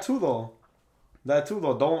 well, that too, though.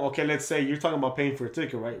 Don't, okay, let's say you're talking about paying for a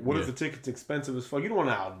ticket, right? What if Yeah. the ticket's expensive as fuck? You don't want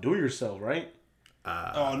to outdo yourself, right?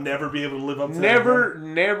 I'll never be able to live up to that.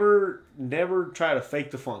 Never try to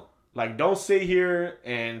fake the funk. Like, don't sit here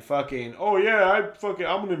and fucking, oh yeah, I'm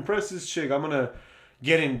gonna impress this chick. I'm gonna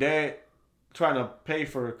get in debt trying to pay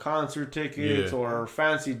for concert tickets Yeah. or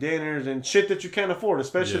fancy dinners and shit that you can't afford,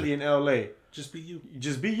 especially in LA. Just be you.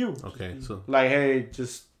 Just be you. Okay, so Like, hey,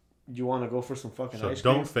 you want to go for some fucking ice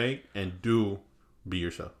cream? don't fake and do be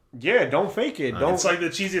yourself. Yeah, don't fake it. Don't. It's like the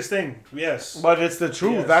cheesiest thing. Yes. But it's the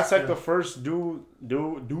truth. Yes, That's like yeah. the first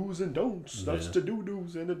do's and don'ts. That's Yeah. the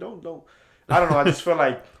do's and the don't. I don't know. I just feel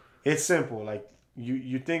like it's simple. Like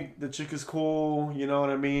you think the chick is cool, you know what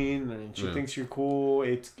I mean, and she Yeah. thinks you're cool.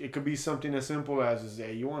 It could be something as simple as is,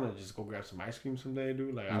 hey, you want to just go grab some ice cream someday,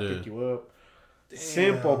 dude? Like I'll Yeah. pick you up. Damn.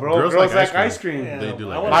 Simple, bro. Girls Girls, like like ice ice cream. Damn. They do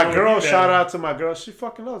like I wanna that. know My girl, what you shout did. out to my girl. She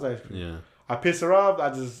fucking loves ice cream. Yeah. I piss her off.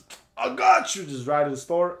 I got you. Just ride to the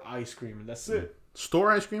store, ice cream, and that's it.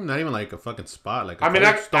 Store ice cream, not even like a fucking spot. Like a I mean,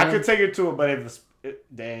 Cold I Stone. could take her to it, but if it's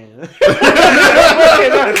damn.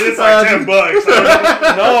 It's like $10.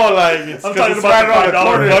 No, like it's I'm 'cause talking it's about right the around $5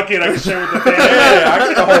 corner. bucket I can share with the family. Yeah, I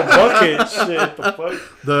get the whole bucket. Shit, the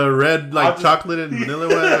fuck. The red like I'll just- chocolate and vanilla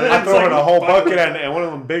I one. throw her the whole bucket and one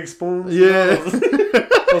of them big spoons. Yeah.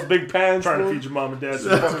 Those big pans. Trying to spoons. feed your mom and dad.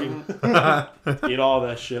 some fucking Eat all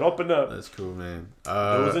that shit. Open up. That's cool, man.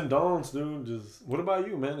 Do's and don'ts, dude. Just what about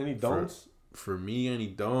you, man? Any don'ts? For me, any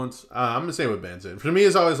don'ts? I'm gonna say what Ben said. For me,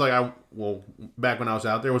 it's always like back when I was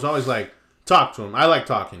out there, it was always like talk to him. I like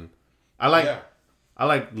talking. I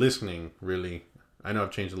like listening. Really, I know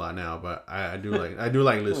I've changed a lot now, but I do like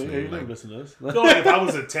listening. Yeah, you like, don't listen to us, I feel like if I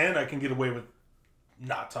was a 10, I can get away with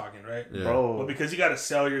not talking, right? yeah. But bro. because you got to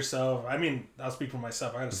sell yourself. I mean, I'll speak for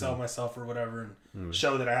myself. I got to sell myself or whatever and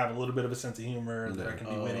show that I have a little bit of a sense of humor and that I can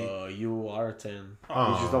be witty. You are a 10.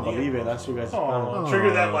 Oh, You just don't yeah. believe it. That's your guys' Oh, problem.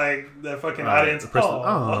 trigger that like the fucking Right, audience. the person-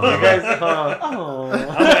 Oh. oh. You guys, I'm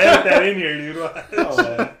gonna edit that in here, dude.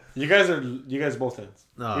 you guys both 10s.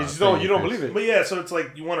 Oh, You just thank don't you, believe Chris. it. But yeah, so it's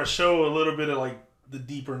like you want to show a little bit of like the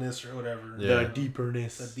deeperness or whatever. Yeah. The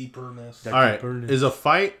deeperness. The deeperness. The- All right, Deeperness. is a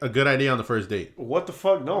fight a good idea on the first date? What the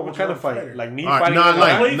fuck? No, Why what would kind you of want to fight? fight her? Like me All right, fighting not a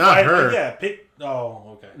like- guy? Play not fight, her. Like, yeah, pick. Oh,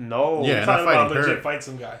 okay. No. Yeah, Talking not fighting about her. legit fight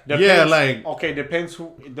some guy. Yeah, like- okay, depends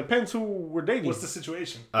who. It depends who we're dating. What's the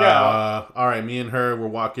situation? Yeah. All right, me and her, we're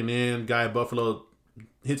walking in. Guy at Buffalo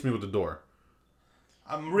hits me with the door.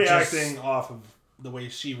 I'm reacting off of the way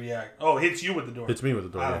she react. Oh, hits you with the door. Hits me with the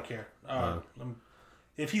door. I yeah. don't care.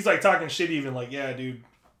 If he's like talking shit, even like, yeah, dude,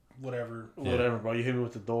 whatever. Whatever, bro. You hit me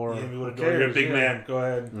with the door. You hit me with Who a door. You're a cares? big Yeah. man. Go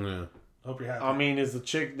ahead. Yeah. Hope you're happy. I mean, is the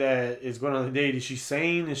chick that is going on the date? Is she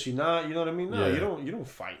sane? Is she not? You know what I mean? No, Yeah. you don't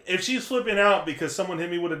fight. if she's flipping out because someone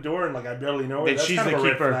hit me with a door and like I barely know her, Then that's she's kind the of a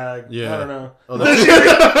red keeper. flag. Yeah. I don't know. Oh,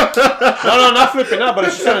 that's No, not flipping out, but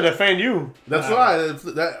if she's trying to defend you. that's why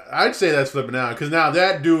I'd say that's flipping out because now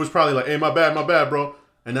that dude was probably like, "Hey, my bad, bro,"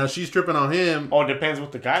 and now she's tripping on him. Oh, it depends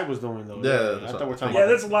what the guy was doing though. Yeah, I that's thought what we're I'm talking Yeah, about.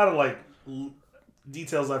 there's a lot of like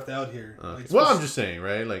details left out here. Like, Well, I'm just saying,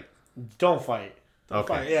 right? Like, Don't fight. okay,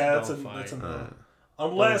 fight. Yeah, that's a Don't fight. that's a no. Alright.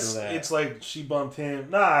 Unless Don't do that. it's like she bumped him.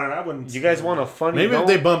 Nah, I wouldn't. You guys want a funny? maybe if don't-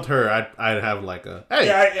 they bumped her, I'd have like a hey.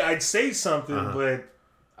 Yeah, I'd say something, Uh-huh. but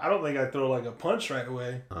I don't think I'd throw like a punch right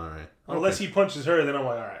away. All right. Unless he punches her, then I'm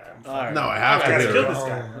like, all right, I'm fine. All right. No, I have I to gotta hit kill her. this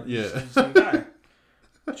guy. Yeah. He's some guy.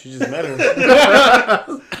 She just met her. I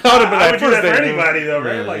would do that for first date, dude. anybody though,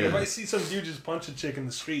 right? Yeah, Like if yeah. I see some dude just punch a chick in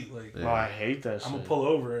the street, like Oh, I hate that shit. I'm gonna pull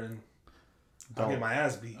over and I'll Don't. get my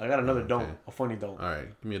ass beat. I got another don't. Okay. A funny don't. All right.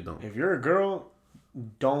 Give me a don't. If you're a girl,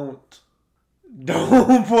 don't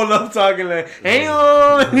pull up talking like, hey,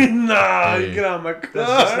 nah, Hey. get out of my car.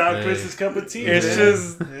 That's just not Hey. Chris's cup of tea. It's man.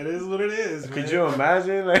 just- it is what it is. Could man. you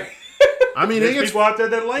imagine? Like, I mean, There's it gets, people out there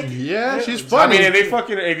that like it. yeah, she's I funny. mean,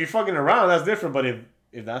 if you're fucking around, that's different. But if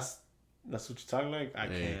that's what you're talking like, I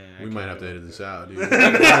Hey, can't. we might have to edit this out, dude.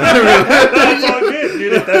 That's all good,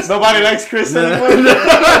 dude. If that's Nobody likes Chris anymore.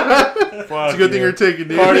 It's a good thing you're taking,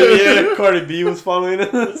 dude. Cardi B was following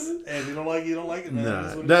us. and if you don't like it, you don't like it, man. It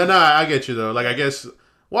is what it Nah, is. I get you though. Like, I guess.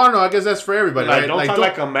 Well, I don't know. I guess that's for everybody, Like, right? don't talk don't-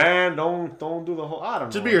 like a man. Don't do the whole. I don't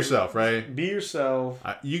know. just be yourself, right? Be yourself.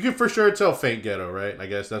 You can for sure tell fake ghetto, right? I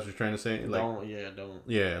guess that's what you're trying to say. Like, Don't.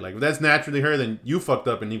 yeah, like if that's naturally her, then you fucked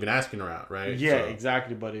up and even asking her out, right? Yeah, So,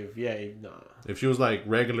 exactly. But nah. if she was like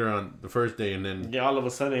regular on the first day and then Yeah, all of a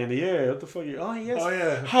sudden, what the fuck? Oh yes. Oh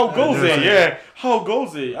yeah. How goes Yeah. it? Yeah. How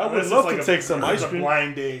goes it? I would Unless love it's to like take some it's ice a cream.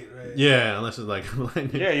 blind date, right? yeah, unless it's like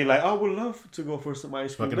Yeah, you're like, I would love to go for some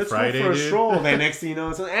ice cream. Fucking Let's Friday, go for a dude. stroll. Then next thing you know,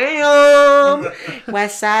 it's like, hey,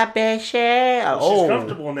 what's up, bitch? She's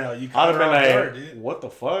comfortable now. You I'd caught have her been off like, guard, dude. what the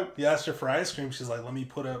fuck? You asked her for ice cream. She's like, let me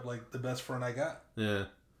put up like the best friend I got. yeah.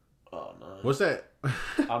 Oh no, What's that?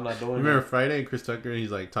 I'm not doing Remember that. Friday? Chris Tucker.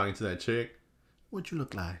 He's like talking to that chick. What'd you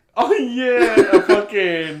look like? Oh yeah, a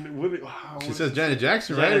fucking. Wow, She says Janet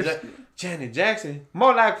Jackson, right? Janet Jackson,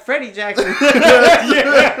 more like Freddie Jackson.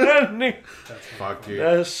 Yeah, nigga. Fuck, dude.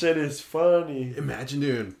 That shit is funny. Imagine,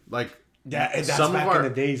 dude. Like That's some back of our in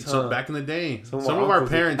the days, huh? back in the day, Some some of of our our uncles-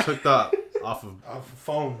 parents hooked up off of Off the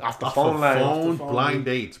phone. Off the off phone of line. phone, phone, blind dude.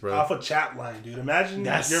 dates, bro. Off a chat line, dude. Imagine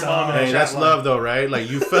That's your so- mom in a Hey, chat that's line. love though, right? Like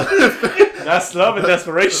you fell, That's love and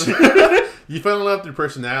desperation. you fell in love through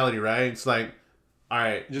personality, right? It's like, all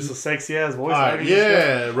right, Just a sexy ass voice. all right, maybe, and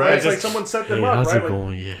yeah, Right, right, it's like someone set them up, right?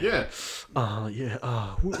 Like, yeah.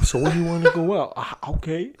 So when you want to go out?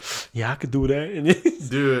 Okay. Yeah, I could do that. And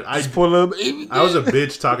Dude, I pull up. was a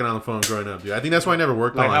bitch talking on the phone growing up, dude. I think that's why I never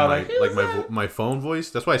worked Like on how, my phone voice.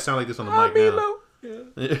 That's why I sound like this on the mic now.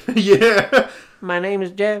 Yeah. Yeah. My name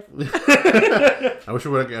is Jeff. I wish I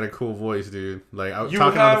would have got a cool voice, dude. Like I was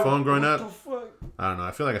talking on the phone growing what up. The fuck? I don't know.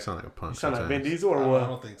 I feel like I sound like a punk. You sound like Vin sometimes. Diesel or I what?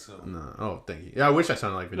 don't think so. No. Oh, thank you. Yeah, I wish I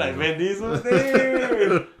sounded like Vin Like Diesel. Vin Diesel?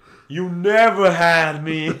 Dude, you never had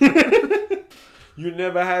me. You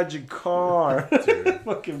never had your car.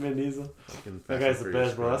 Fucking Vin Diesel. Fucking Fast That guy's and the Furious,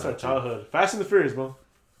 best, bro. That's our dude. childhood. Fast and the Furious, bro.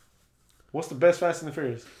 What's the best Fast and the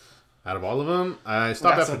Furious? Out of all of them, I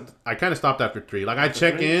stopped That's after. I kind of stopped after 3. Like I After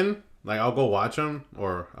check 3? in, like I'll go watch them,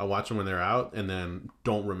 or I'll watch them when they're out, and then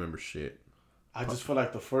don't remember shit. I just feel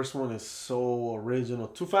like the first one is so original.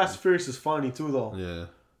 Too Fast and Furious is funny too, though. Yeah.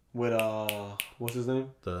 With what's his name?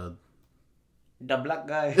 The The black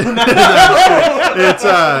guy. it's What's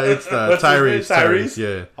his Tyrese. name? Tyrese.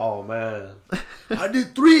 Yeah. Oh man, I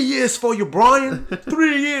did 3 years for you, Brian.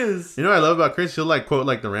 3 years. You know what I love about Chris? He'll like quote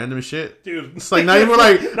like the random shit. Dude. It's like not even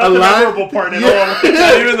like Not a the line. memorable part at Yeah. all.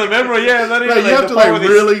 Not even the memory. Yeah, not even Like, you have the to part like where they-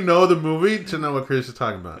 really know the movie to know what Chris is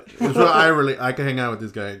talking about. It's what I can hang out with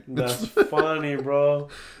this guy. That's funny, bro.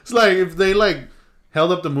 It's like if they like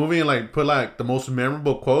held up the movie and like put like the most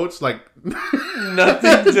memorable quotes, like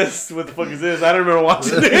Nothing. Just what the fuck is this? I don't remember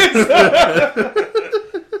watching this.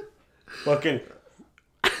 Fucking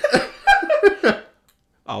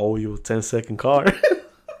I owe you a 10-second car.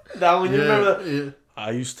 That one, you remember that? Yeah.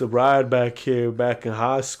 I used to ride back here back in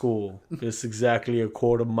high school. It's exactly a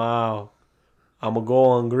quarter mile. I'm going to go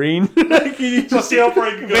on green. Just see how far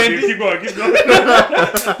you can go. Dude. Keep going.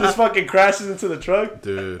 Just fucking crashes into the truck.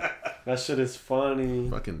 Dude. That shit is funny.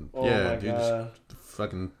 Fucking, Oh yeah, my dude. God. Just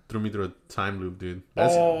fucking threw me through a time loop, dude.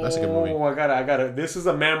 That's a good movie. Oh, I got it. This is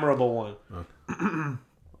a memorable one.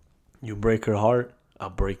 You break her heart, I'll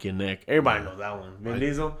break your neck. Everybody knows that one. Vin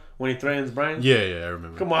Diesel, when he threatens Brian. Yeah, I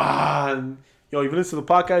remember. Come on. Yo, you listen to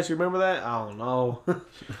the podcast, you remember that? I don't know.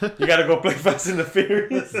 You got to go play Fast and the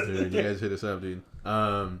Furious. Dude, you guys hit us up, dude.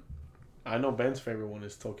 I know Ben's favorite one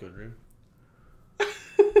is Tokyo Drift.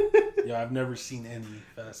 Yeah, I've never seen any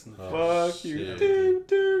Fast and the Oh, Fuck you. shit, Dun,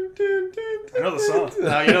 dun, dun, dun, I know the song.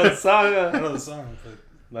 Now you know the song. I know the song, but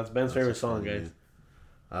That's Ben's favorite song, guys.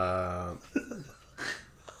 Uh,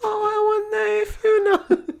 Oh, I wonder if you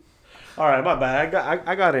know. All right, my bad.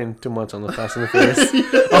 I got in too much on the Fast and the Furious.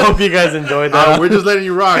 I hope you guys enjoyed that. we're just letting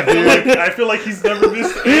you rock, dude. I feel like he's never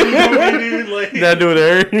missed any movie, dude. Like, That dude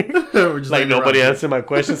there. We're just Like letting you nobody rock, answered my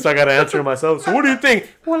question, so I gotta answer it myself. So what do you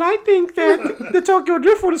think? Well, I think that the Tokyo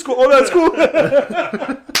Drift one is cool. Oh, that's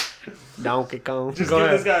cool. Donkey Kong. just Go give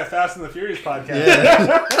ahead. this guy a Fast and the Furious podcast.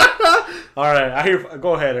 Yeah. All right, I hear.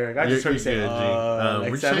 Go ahead, Eric. I just heard You're you say. good,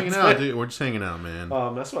 G. We're just hanging out, dude. We're just hanging out, man.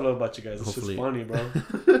 That's what I love about you guys. It's just Hopefully- funny, bro.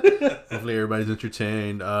 Hopefully everybody's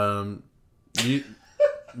entertained.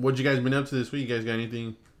 What you guys been up to this week? You guys got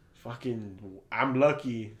anything Fucking, I'm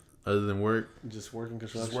lucky. other than work? Just working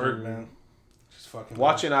construction. Just work, man. Just fucking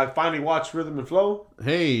Watching. I finally watched Rhythm and Flow.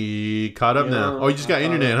 Hey, caught up You now. know, Oh, you just got I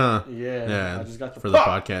internet, huh? Yeah. Yeah, I just got the for the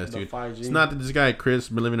podcast, the dude. 5G. It's not that this guy Chris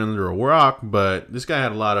been living under a rock, but this guy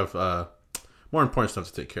had a lot of more important stuff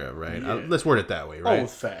to take care of, right? Yeah. Let's word it that way, right? Old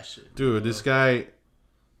fashioned. Dude, this guy,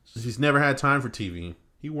 he's never had time for TV.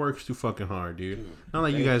 He works too fucking hard, dude. Not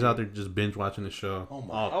like you guys out there just binge watching the show.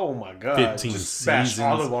 Oh my god. 15 just bash seasons.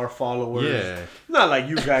 all of our followers. Yeah. Not like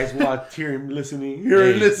you guys watch here and listening. You're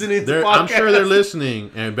Hey, listening to I'm podcasts. sure they're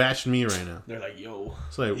listening and bashing me right now. They're like, yo.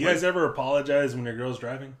 It's like, You guys ever apologize when your girl's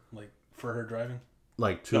driving? Like, for her driving?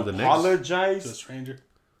 like to the next. To a Apologize. stranger?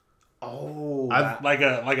 Oh. I've- Like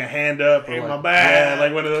a hand up. Or Hey, like, my bad. Yeah,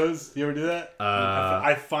 like one of those. You ever do that? Uh,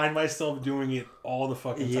 I find myself doing it all the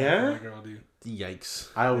fucking time Yeah? for my girl, dude. Yikes.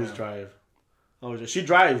 I always Yeah. drive. She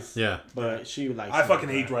drives. Yeah. But she likes. I fucking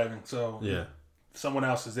hate driving, so Yeah. someone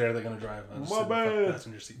else is there, they're gonna drive. I'll just My sit in the fucking bad.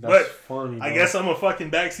 passenger seat. That's But funny. I bro. guess I'm a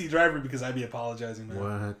fucking backseat driver because I be apologizing, man.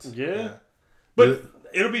 What? Yeah. But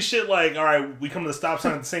it'll be shit like, all right, we come to the stop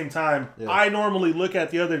sign at the same time. Yeah. I normally look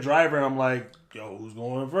at the other driver and I'm like, yo, who's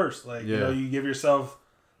going first? Like, you Yeah. know, you give yourself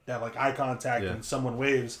that like eye contact Yeah. and someone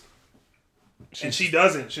waves. And she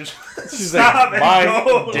doesn't. She's like, and bye.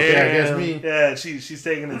 go. Okay, I guess me. Yeah, she's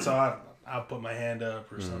taking it, so I'll put my hand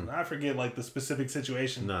up or something. I forget like the specific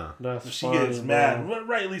situation. Nah. That's She funny, gets bro. mad,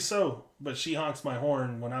 rightly so. But she honks my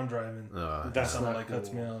horn when I'm driving. That's That's Someone not like cuts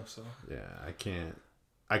cool. me off. So yeah, I can't.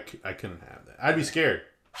 I couldn't have that. I'd be scared.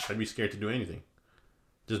 I'd be scared to do anything.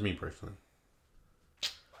 Just me personally.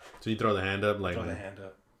 So you throw the hand up, like, throw the hand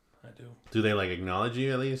up. I do. do they like acknowledge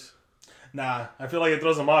you at least? Nah, I feel like it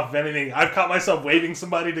throws them off. If anything, I've caught myself waving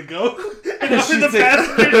somebody to go, and I'm in She's the like-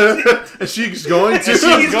 passenger seat. And she's going to. She's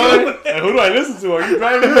Going. going. Hey, who do I listen to? Are you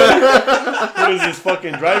driving? What is this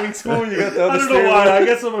fucking driving school? You got the other I don't know steering why. wheel? I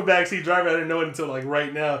guess I'm a backseat driver. I didn't know it until like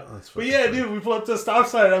right now. That's But fucking yeah, funny. dude, we pull up to a stop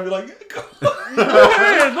sign, and I'll be like, go.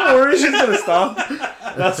 Hey, don't worry, she's gonna stop.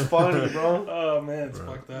 That's funny, bro. Oh man, it's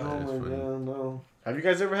fucked Oh up. Yeah, it's my funny. god, no. Have you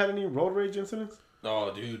guys ever had any road rage incidents?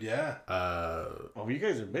 Oh, dude, yeah. Oh, you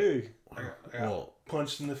guys are big. I got Well,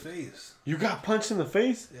 punched in the face. You got punched in the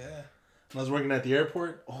face? Yeah. When I was working at the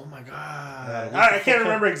airport. Oh my god. I can't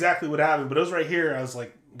remember exactly what happened, but it was right here. I was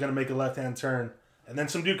like gonna make a left-hand turn, and then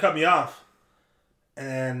some dude cut me off, and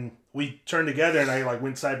then we turned together, and I like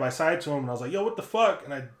went side by side to him, and I was like, "Yo, what the fuck?"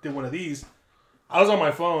 And I did one of these. I was on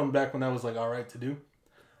my phone back when that was like all right to do.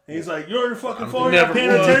 And he's like, "You're on your fucking phone, you're not paying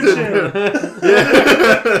attention."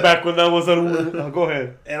 Back when that was go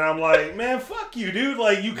ahead. And I'm like, "Man, fuck you, dude!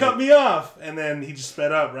 Like you cut me off." And then he just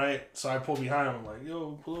sped up, right? So I pulled behind him. I'm like,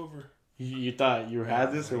 "Yo, pull over." You thought you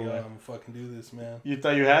had this or Yo, what? I'm gonna fucking do this, man. You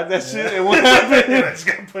thought you had that shit? And what And I happened? just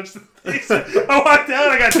got punched in the face. I walked out,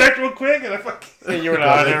 I got checked real quick, and I fucking And you were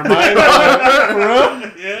like, oh, never mind. For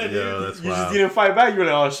real? yeah, dude. yeah, that's You just wild. didn't fight back. You were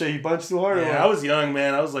like, oh shit, he punched too hard. or Yeah, what? I was young,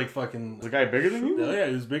 man. I was like fucking. Was the guy bigger than you? Oh yeah,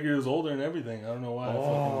 he was bigger, he was older, and everything. I don't know why.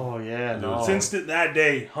 Oh yeah, no. Since that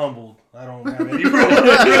day, humbled. I don't have any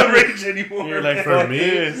road rage anymore. You're like, man. For fuck me,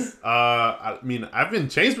 this. I mean, I've been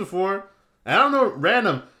chased before. I don't know,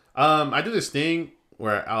 random. I do this thing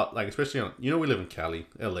where out, like, especially on, we live in Cali,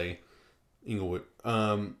 LA. Inglewood.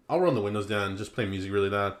 I'll roll the windows down and just play music really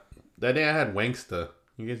loud. That day I had Wanksta.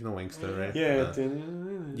 You guys know Wanksta, right? Yeah.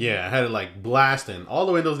 Yeah, I had it like blasting all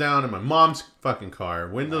the windows down in my mom's fucking car.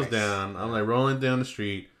 Windows down. I'm like rolling down the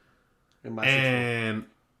street, and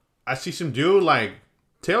I see some dude like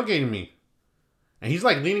tailgating me, and he's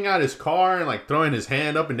like leaning out his car and like throwing his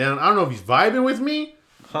hand up and down. I don't know if he's vibing with me.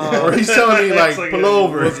 Or he's telling me like pull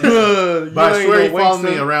over. What's good? But I swear he followed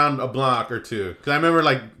me around a block or two. Because I remember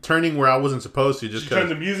like turning where I wasn't supposed to. Just turn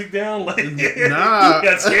the music down. Like nah, you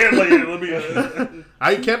got scared. Like let me.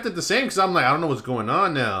 I kept it the same because I'm like I don't know what's going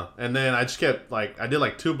on now. And then I just kept like I did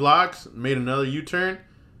like 2 blocks, made another U-turn,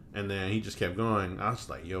 and then he just kept going. I was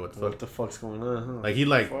like, yo, what the fuck's going on? Huh? Like he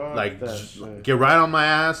get right on my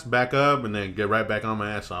ass, back up, and then get right back on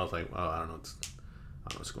my ass. So I was like, oh, I don't know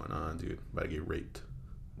what's going on, dude. About to get raped.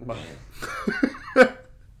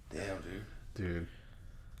 Damn, dude,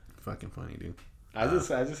 fucking funny, dude. I just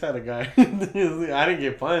had a guy. I didn't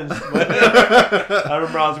get punched, but I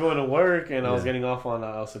remember I was going to work and I was getting off on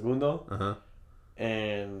El Segundo,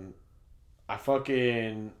 and I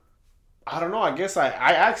don't know. I guess I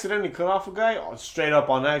accidentally cut off a guy straight up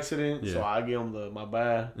on accident, so I gave him my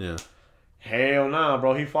bad. Yeah. Hell nah,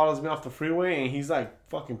 bro. He follows me off the freeway and he's like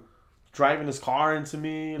fucking driving his car into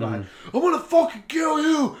me, like, I'm gonna fucking kill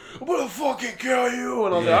you! I'm gonna fucking kill you!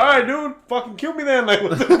 And I was like, alright, dude, fucking kill me then. Like,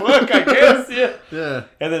 what the fuck, I guess, yeah.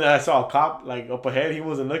 And then I saw a cop, like, up ahead. He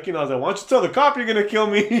wasn't looking. I was like, why don't you tell the cop you're gonna kill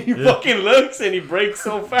me? He fucking looks and he brakes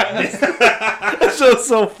so fast. That show's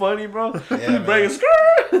so funny, bro. Yeah, he brakes,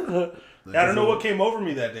 I don't know what came over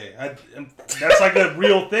me that day. That's like a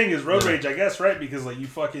real thing is road rage, I guess, right? Because, like,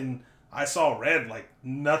 I saw red, like,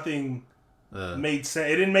 nothing... made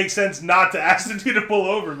sense. It didn't make sense not to ask the dude to pull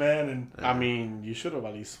over, man. And I mean, you should have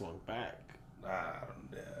at least swung back.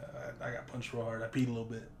 I got punched real hard. I peed a little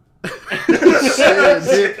bit.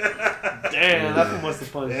 Damn, that must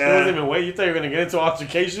have punched. Yeah. You wasn't even wait. You thought you were gonna get into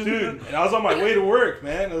altercation, dude. And I was on my way to work,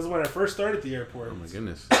 man. That was when I first started the airport. Oh my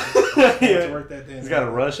goodness. To work that day. He's got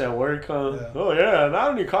a rush at work, huh? Yeah. Oh yeah, and I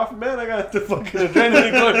don't need coffee, man. I got the fucking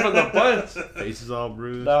adrenaline going from the punch. Face is all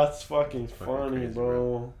bruised. That's fucking funny, crazy,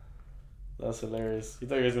 bro. That's hilarious. You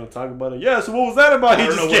thought you guys gonna talk about it? Yeah. So what was that about? I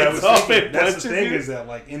don't know what I was thinking. That's the thing is that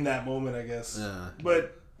like in that moment, I guess. Yeah.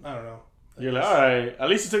 But I don't know. You're like, all right. At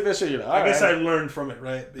least you took that shit. You're like, all right. I guess I learned from it,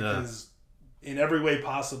 right? Because in every way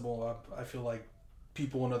possible, I feel like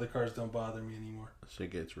people in other cars don't bother me anymore. Shit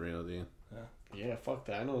gets real, dude. Yeah, fuck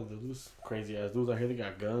that. I know those crazy ass dudes out here. They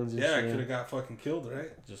got guns. And shit. I could have got fucking killed, right?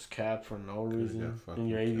 Just capped for no reason in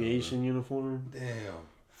your aviation uniform. Damn.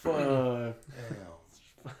 Fuck.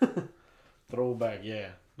 Damn. Throwback, yeah.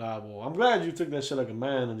 Nah, well, I'm glad you took that shit like a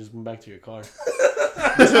man and just went back to your car.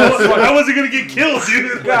 I wasn't gonna get killed,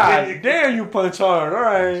 dude. God damn, you punch hard. All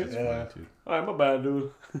right. Yeah. All right, my bad,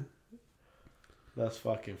 dude. That's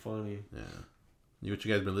fucking funny. Yeah. What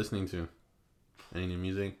you guys been listening to? Any new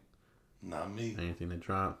music? Not me. Anything that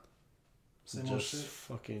dropped? Same old shit.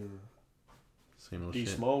 Fucking same old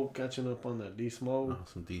D-Smoke, catching up on that D-Smoke. Oh,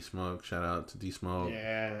 some D-Smoke. Shout out to D-Smoke.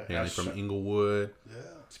 Yeah. From Inglewood. Yeah.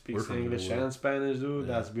 Speaks English and Spanish, dude.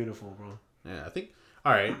 Yeah. That's beautiful, bro. Yeah, I think...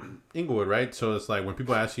 All right, Inglewood, right? So it's like when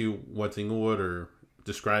people ask you what's Inglewood or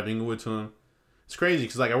describe Inglewood to them, it's crazy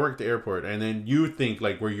because like I work at the airport and then you think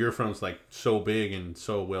like where you're from is like so big and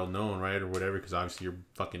so well known, right? Or whatever, because obviously you're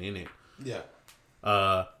fucking in it.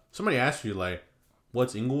 Yeah. Somebody asks you like,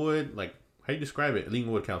 what's Inglewood? Like, how do you describe it?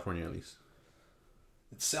 Inglewood, California, at least.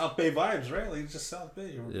 It's South Bay vibes, right? Like, it's just South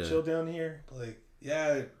Bay. You're chill down here. Like,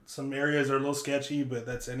 yeah, some areas are a little sketchy, but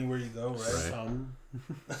that's anywhere you go, right?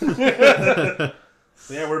 So,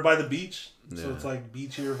 yeah, we're by the beach. So it's like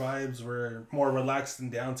beachier vibes. We're more relaxed than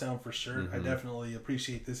downtown for sure. Mm-hmm. I definitely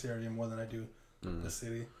appreciate this area more than I do the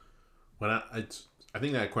city. When I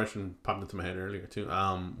think that question popped into my head earlier too.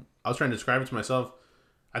 I was trying to describe it to myself.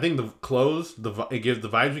 I think the clothes, the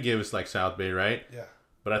vibes we give is like South Bay, right? Yeah.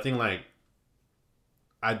 But I think like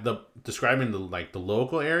describing the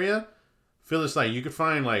local area, I feel it's like you could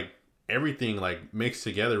find like everything like mixed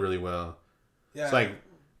together really well. Yeah. It's like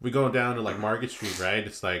we go down to like Market Street, right?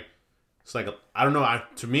 It's like I don't know.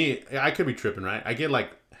 To me, I could be tripping, right? I get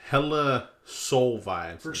like hella soul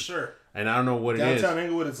vibes for sure. And I don't know what downtown it is. Downtown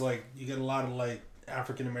Inglewood is like you get a lot of like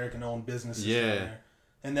African American owned businesses. Yeah. There.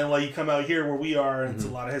 And then like you come out here where we are, and it's a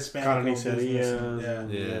lot of Hispanic owned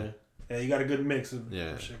business. Yeah, you got a good mix of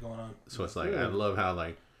shit going on. So it's like I love how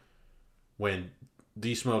like when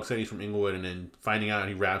D-Smoke said he's from Inglewood, and then finding out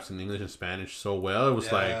he raps in English and Spanish so well, it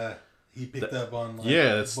was like he picked up on. Like,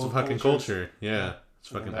 that's the fucking culture. Yeah, it's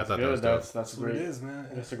fucking. I thought good. That was dope. That's great. It is, man.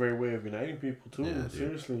 That's a great way of uniting people too.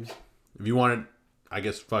 Seriously. If you wanted I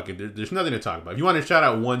guess fuck it. There's nothing to talk about. If you want to shout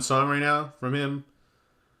out one song right now from him,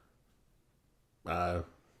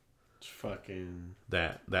 Fucking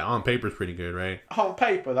that On Paper is pretty good, right? On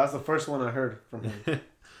Paper. That's the first one I heard from him.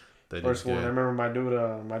 That First is one. I good. remember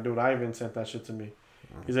my dude Ivan sent that shit to me.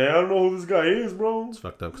 He's like, I don't know who this guy is, bro. It's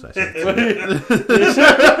fucked up because I said it.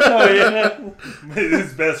 Oh yeah.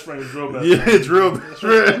 His best friend is real best. Yeah, it's real. It's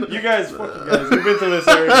real. You guys, fucking guys, we've been through this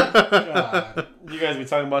area. God. You guys be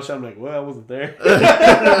talking about shit. I'm like, well, I wasn't there.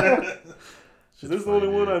 This is the only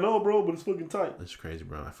one I know, bro, but it's fucking tight. It's crazy,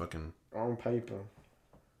 bro. I fucking On Paper.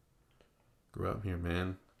 grew up here,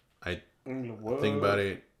 man. I What? think about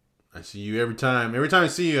it. I see you every time. Every time I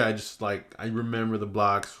see you, I just like I remember the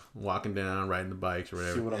blocks, walking down, riding the bikes or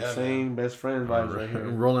See whatever. what I'm Yeah, saying? Best friend vibes right here.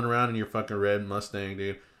 Rolling around in your fucking red Mustang,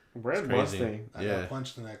 dude. Red crazy. Mustang. I Yeah. got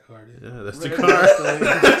punched in that car, dude. Yeah, that's the Red car. Mustang.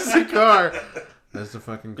 That's the car. That's the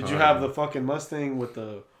fucking car. Did you have the fucking Mustang with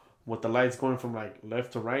the lights going from like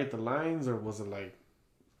left to right, the lines, or was it like?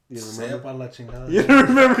 You remember? Sepa la chingada. You don't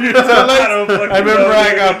remember your I lights? don't fucking I remember know, I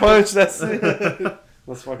dude. got punched. That's it.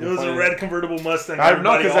 That's fucking It was funny. a red convertible Mustang. I know,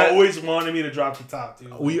 Everybody 'cause I- always wanted me to drop the top,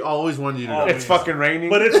 dude. We always wanted you to Oh, know. It's fucking raining.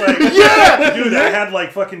 But it's like, yeah, dude, I had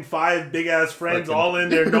like fucking 5 big ass friends Fucking- all in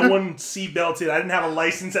there. No one seat belted. I didn't have a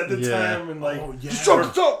license at the Yeah. time, and like, Just drop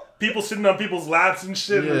the top. people sitting on people's laps and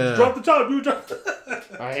shit. Yeah. Like, drop the top, dude. Drop the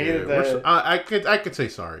I Dude, hated we're so- that. I could say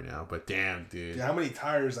sorry now, but damn, dude. Dude, how many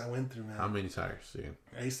tires I went through, man? How many tires, dude?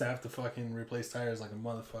 I used to have to fucking replace tires like a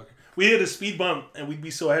motherfucker. We hit a speed bump, and we'd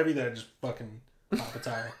be so heavy that I just fucking pop a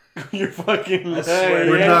tire. You're fucking. I swear,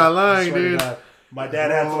 We're yeah. not I lying, swear to dude. God. My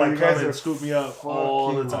dad had to Bro, like you come guys and are scoop me up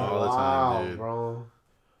all the time. All the time, Wow, dude. bro.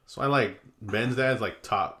 So I like Ben's dad's like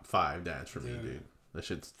top 5 dads for me, dude. That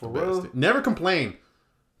shit's the For best. real? Dude. Never complain.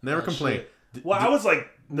 Never Oh, complain. shit. Well, I was like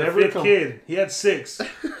the Never 5th come- kid. He had 6.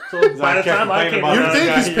 So by the can't time I complain came about You'd around, that think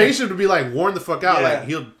guy, he's yeah. patient to be like warn the fuck out, Yeah. like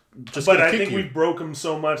he'll just but gonna I kick think you. we broke him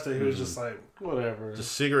so much that he was just like, Whatever.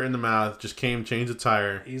 Just cigarette in the mouth, just came, change the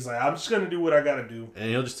tire, he's like, I'm just gonna do what I gotta do. and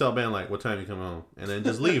he'll just tell Ben like what time you come home, and then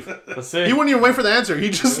just leave. That's it. He wouldn't even wait for the answer.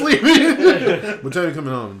 He'd just leave. What time you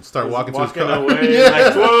coming home? And start walking to his car. away Yeah.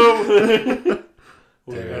 like 12.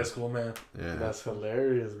 Well, Dude. that's cool, man. Yeah. That's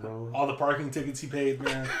hilarious, bro. All the parking tickets he paid,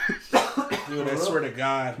 man. Dude, I swear to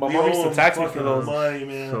God. My we mom used owe to him tax me fucking for those. money,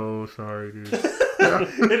 man. So sorry, dude.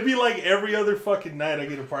 It'd be like every other fucking night I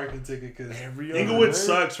get a parking ticket because Every other Inglewood night?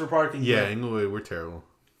 sucks for parking. Yeah, but Inglewood, we're terrible.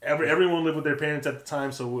 everyone lived with their parents at the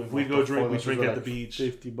time, so if we'd go drink, we'd drink at the beach.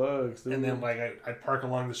 $50, dude. And then like I'd park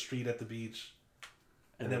along the street at the beach.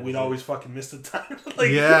 And then we'd always fucking miss the time. Like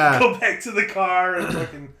Yeah. go back to the car and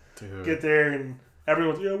fucking Dude. get there and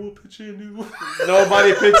everyone's we'll pitch in, dude.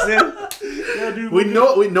 Nobody pitched in. Yeah,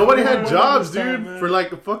 dude. Nobody had Yeah, jobs, this time, dude, man. for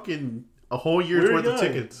like a whole year's We're worth young. of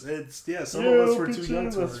tickets. It's some of us were too pitch young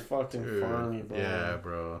in. to That's work. fucking Dude, funny, bro. yeah,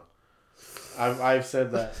 bro. I've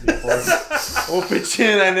said that before. Oh, pitch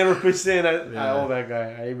in. I never pitched in. I Yeah. owe that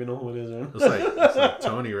guy. I even know who it is. Man. It's like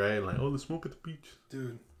Tony, right? Like, let's smoke at the beach.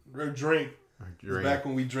 Dude, or drink. Or It was drink. back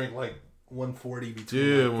when we drank like 140 between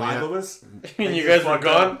Dude, like, when we 5 had- of us. And you guys were fucked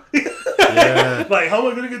gone. up. Yeah. Like, how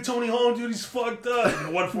am I gonna get Tony home, dude? He's fucked up.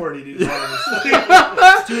 140, dude. All of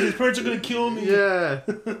us. Dude, his parents are gonna kill me. Yeah.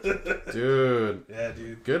 Dude. Yeah,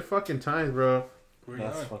 dude. Good fucking times, bro. We're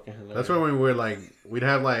That's young. fucking hilarious. That's when we were like, we'd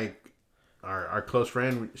have like our close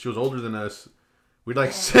friend. She was older than us. We'd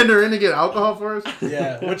like send her in to get alcohol for us.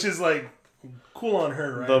 Yeah, which is like cool on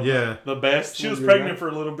her, right? The- Yeah. the best. She was when pregnant you're for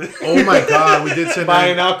a little bit. Oh my god, we did send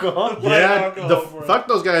buying her. alcohol. Buying Yeah. alcohol for her. Fuck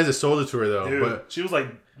those guys that sold it to her though. Dude, But she was like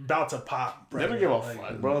about to pop. They don't pregnant. give a Like,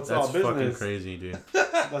 fuck, bro. It's that's all fucking business. crazy, dude.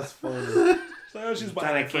 That's funny. So she's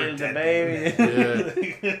Trying buying to for kill a the dead baby.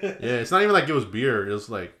 baby. Yeah, it's not even like it was beer. It was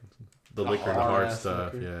like the liquor, the hard hard-ass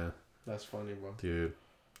stuff. liquor. Yeah, That's funny, bro. dude.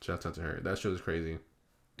 Shouts out to her. That shit was crazy.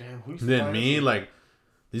 Damn, who's And then me, like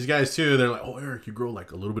these guys too. They're like, "Oh, Eric, you grow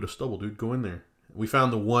like a little bit of stubble, dude. Go in there." We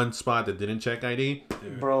found the one spot that didn't check ID.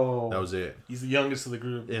 Dude, bro. That was it. he's the youngest of the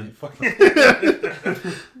group. And- He fucking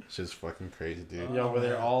It's just fucking crazy, dude. You over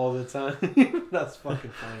there all the time. That's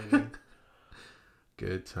fucking funny, dude.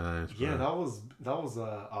 Good times, bro. Yeah, that was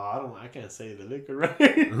I can't say the liquor right.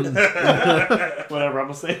 Whatever I'm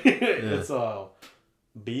gonna say. It's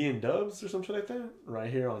B and Dubs or something like that. Right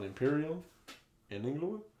here on Imperial in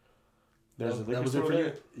Inglewood. There's a That liquor was it store for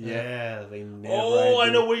there. you? Yeah, they never. Oh, I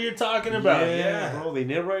ID. know what you're talking about. Yeah, Yeah. bro, they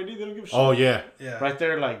never ID. They don't give a shit. Oh yeah, Yeah. Right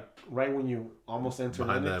there, like right when you almost enter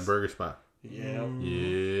behind Lennox. that burger spot. Yeah,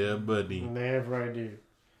 Yeah, buddy. never ID.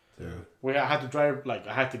 Yeah. I had to drive, like,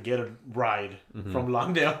 I had to get a ride Mm-hmm. from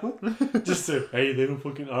Longdale. Just to, hey, they don't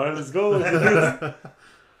fucking, all right, let's go.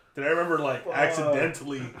 Did I remember, like,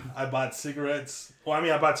 accidentally I bought cigarettes. Well, I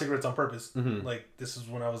mean, I bought cigarettes on purpose. Mm-hmm. Like, this is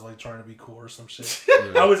when I was, like, trying to be cool or some shit.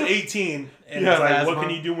 Yeah. I was 18, and Yeah, it's like, asthma. what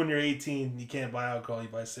can you do when you're 18? You can't buy alcohol, you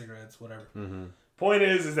buy cigarettes, whatever. Mm-hmm. Point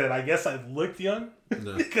is that I guess I looked young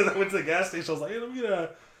Yeah. because I went to the gas station. I was like, hey, let me get a...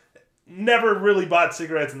 Never really bought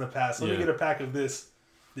cigarettes in the past. Let me Yeah. get a pack of this.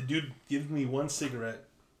 The dude gives me one cigarette.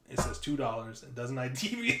 It says $2. It doesn't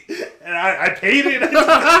ID me. And I paid it. I took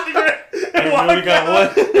the cigarette and You walked really got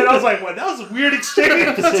out. one? And I was like, well, that was a weird exchange.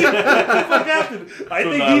 What the fuck happened? I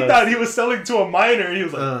think he $2. thought he was selling to a minor. He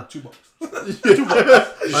was like, $2.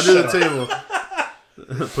 Under the table.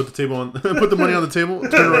 Put the table on. Put the money on the table.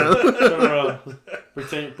 Turn around. Turn around.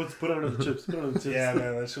 Pretend, put it under the chips. Put it under the chips. Yeah,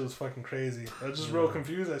 man, that shit was fucking crazy. I was just real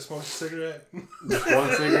confused. I smoked a cigarette. Just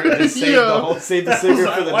one cigarette. Just save Yeah. the whole. Save the I was cigarette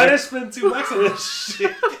like, for the why did I next. spend $2 on this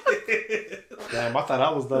shit? Damn, I thought I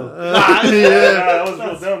was done. Yeah. That was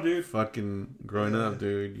real dumb, dude. Fucking growing up,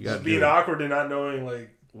 dude. You got Just being awkward and not knowing, like,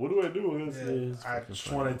 What do I do? It's- I just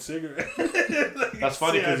wanted cigarette. That's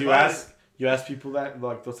funny because you ask people that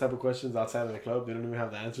like those type of questions outside of the club. They don't even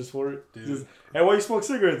have the answers for it. Dude. Just, hey, why you smoke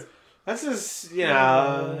cigarettes? That's just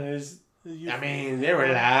I mean, they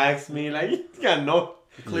relax me. Like you got no.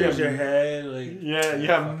 Clears your head. Like, Yeah, you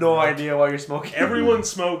have no idea why you're smoking. everyone who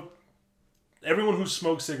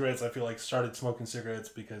smoked cigarettes, I feel like, started smoking cigarettes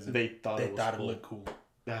because They thought it looked was cool.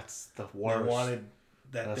 That's the They worst. wanted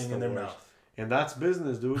that That's thing the in their worst. mouth. And that's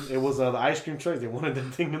business, dude. It was the ice cream truck. They wanted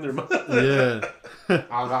that thing in their mouth. Yeah.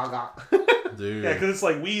 Dude. Yeah, because it's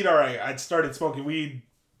like weed. All right, I started smoking weed.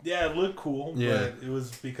 Yeah, it looked cool. Yeah. But it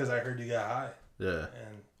was because I heard you got high. Yeah.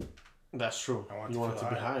 And That's true. I want You to want it feel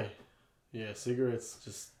to be high. high. Yeah, cigarettes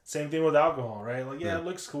just. same thing with alcohol, right? Like, yeah, Yeah. it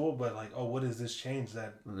looks cool, but like, oh, what is this change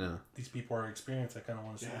that Yeah. these people are experiencing? I kind of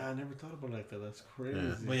want to see. Yeah, I never thought about it like that. That's crazy.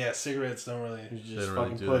 Yeah. But yeah, cigarettes don't really. You're They just don't really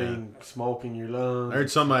fucking do putting smoke in your lungs. I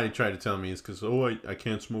heard somebody try to tell me it's because I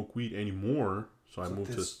can't smoke weed anymore, so I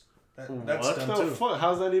moved to That's what dumb the too. fuck?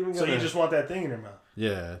 How's that even So gonna? you just want that thing in your mouth?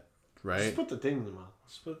 yeah, right. Just put the thing in your mouth.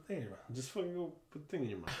 Just put the thing in your mouth. Just fucking go put the thing in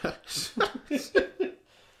your mouth.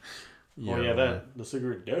 Yeah, Oh yeah, man. that the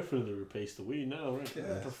cigarette definitely replaced the weed now, right? Yeah.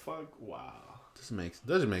 What the fuck? Wow.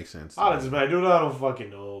 doesn't make sense. I'll just be like, dude, I don't fucking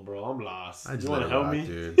know, bro. I'm lost. I just You want to let it help rock, me?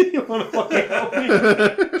 dude. You want to fucking help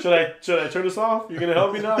me? Should I turn this off? You're gonna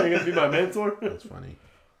help me now? You're gonna be my mentor? That's funny.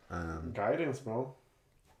 Guidance, bro.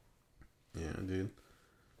 Yeah, dude.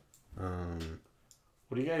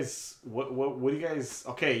 What do you guys? What do you guys?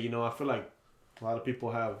 Okay, you know, I feel like a lot of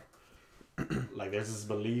people have like there's this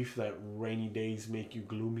belief that rainy days make you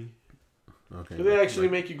gloomy. Okay. Do they actually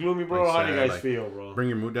make you gloomy, bro? like How do you sad, guys like- feel, bro? bring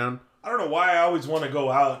your mood down? I don't know why I always want to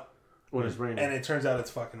go out When it's raining. and it turns out it's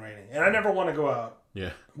fucking raining, and I never want to go out. Yeah.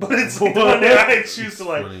 But it's like the one day I choose to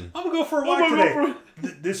like, funny. I'm gonna go for a walk I'm gonna today. go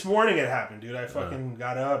This morning it happened, dude. I fucking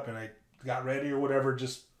got up and I got ready or whatever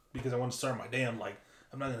just because I wanted to start my day. I'm like,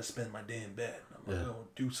 I'm not gonna spend my day in bed. I'm gonna go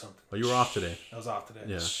do something. But you were off today. I was off today.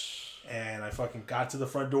 Yeah. And I fucking got to the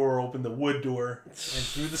front door, opened the wood door, and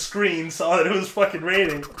through the screen saw that it was fucking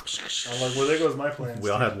raining. I'm like, well, there goes my plans. We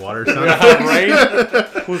all dude. had water.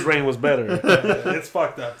 rain. Whose rain was better? It's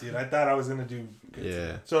fucked up, dude. I thought I was gonna do good.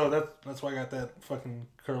 Yeah. So that's why I got that fucking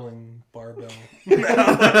curling barbell.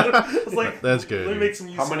 I was like, That's good, Let me dude. make some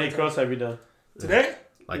use How of many my curls have you done? time. Today?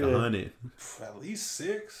 Like Yeah. 100. At least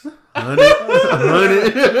 6.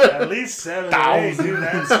 100. At least 7 or 8, dude.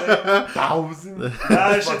 That's it. 1,000.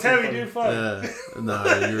 Nah, shit's heavy, dude. Fuck. Yeah. Nah,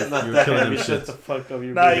 you're Not killing that them heavy. Shut shits. the fuck up.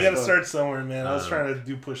 You're Nah, big you as gotta fuck. start somewhere, man. I was trying to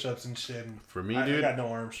do push-ups and shit. And For me, I dude. got no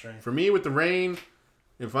arm strength. For me, with the rain,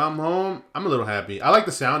 if I'm home, I'm a little happy. I like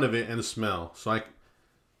the sound of it and the smell. So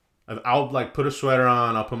I'll like put a sweater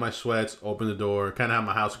on. I'll put my sweats, open the door, kind of have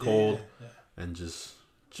my house cold, Yeah. and just.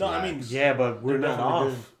 No, I chillax. mean, Yeah, but we're They're not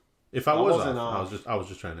definitely off. If I I was wasn't off, off. I was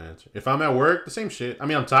just trying to answer. If I'm at work, the same shit. I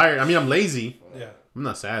mean, I'm tired. I mean, I'm lazy. Yeah. I'm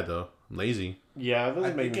not sad though. I'm lazy. Yeah, it I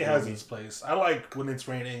doesn't make think me it has gloomy. its place. I like when it's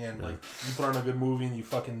raining and like you put on a good movie and you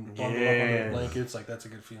fucking bundle up Yeah. under the blankets. Like that's a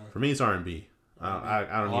good feeling. For me, it's R&B. I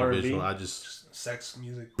don't need R&B? visual. I just. Sex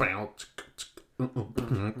music. I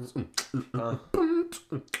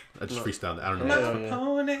just freestyled it. I don't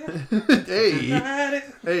know. Hey. I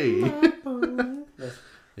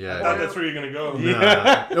Yeah. thought that's where you're gonna go.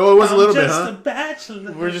 Nah. Oh, it was a little bit, just huh? a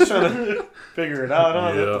bachelor. We're just trying to figure it out,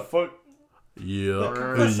 huh? Yeah. What the fuck? Yeah.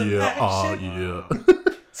 for some Yeah. Oh, action.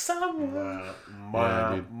 yeah. Someone.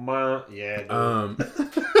 Yeah, dude. Um.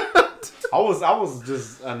 I was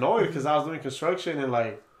just annoyed because I was doing construction and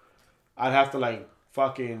like I'd have to like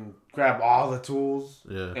fucking grab all the tools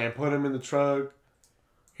Yeah. and put them in the truck,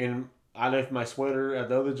 and I left my sweater at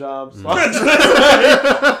the other job. So Mm. I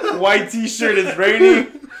just white t-shirt. It's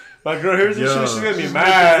raining. My girl hears this Yo. shit, she's gonna be Nipples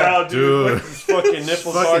mad. out, Dude. This fucking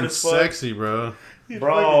nipples hard Fucking as fuck. sexy, bro.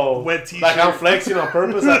 Bro, Wet t-shirt. like I'm flexing on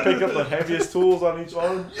purpose. I pick up the heaviest tools on each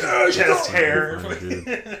arm. Chest hair. Funny,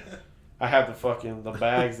 dude. I have the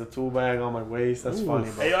bags, the tool bag on my waist. That's funny,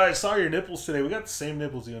 bro. Hey, I saw your nipples today. We got the same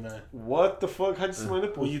nipples, you and I. What the fuck? How'd you see my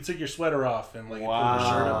nipples? Well, you took your sweater off and like you pulled your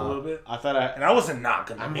shirt up a little bit. I thought I. And I wasn't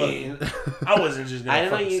knocking. I I mean, I wasn't just. Gonna I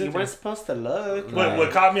didn't know fucking you sit weren't there. supposed to look. But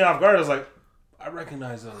what caught me off guard, I was like, I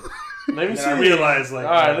recognize those. Let me And see. I realized, like,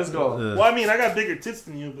 all right, let's go. Well, I mean, I got bigger tits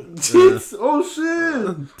than you, but Tits. Oh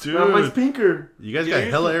shit, Dude. mine's pinker. You guys Yeah, got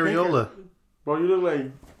yours hella is pinker. areola. Bro, you look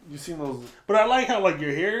like you seen those. but I like how like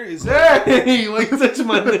your hair is Hey, why you touching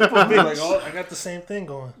my nipple, like bitch? oh, I got the same thing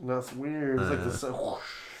going. That's weird. It's like this.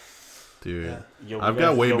 Dude. Yeah. Yo, I've we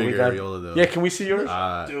got way we bigger got- areola, though. Yeah, can we see yours?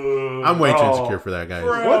 Dude, I'm way too Bro. insecure for that, guys.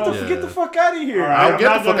 Bro. What the? Yeah. Get the fuck out of here! All right. I'll I'm get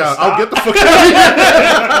not the fuck gonna out. I'll stop. get the fuck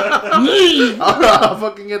out. I'll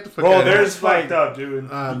fucking get the fuck Bro, out. there's it's like fucked up,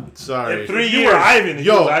 dude. I'm sorry. If 3 you were years. Ivan, if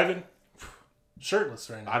Yo. you was Ivan, shirtless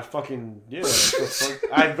right now. I'd fucking yeah. What the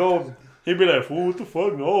fuck? I'd go. He'd be like, "Fool, what the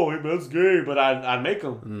fuck? No, hey, that's gay." But I'd make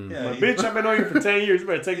him. Yeah, Like, bitch, I've been knowing you for 10 years. You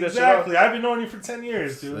better take that shit exactly. I've been knowing you for 10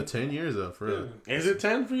 years, dude. 10 years, though, for real. off. Is it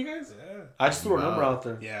 10 for you guys? Yeah. I just threw a Wow. number out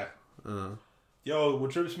there. Yeah. Uh, Yo,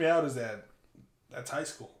 what trips me out is that's high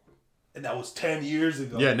school, and that was 10 years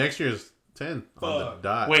ago. yeah, next year's 10 on the Fuck.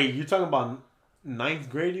 dot. Wait, you talking about 9th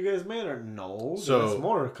grade you guys met or no? So, that's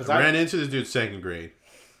more because I ran into this dude 2nd grade.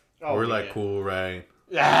 We're like, cool, right?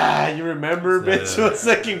 Ah, you remember, bitch? Yeah. Was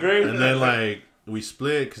 2nd grade. And then, like, we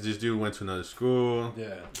split because this dude went to another school.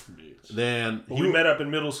 Yeah. Then, But we met up in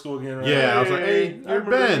middle school again, right? Yeah, I was like, hey, I you're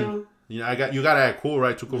remember Ben. you. You know, you gotta act cool,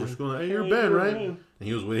 right? Took over school. Hey, you're Hey, Ben, you're right? Ben. And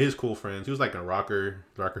he was with his cool friends. He was like a rocker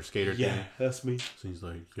skater Yeah, thing. that's me. So he's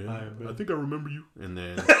like, yeah, I am Ben. I think I remember you. And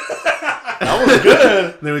then, That was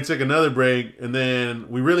good. then we took another break, and then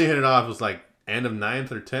we really hit it off. It was like end of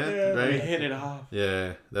 9th or 10th, Yeah, We right? hit it off.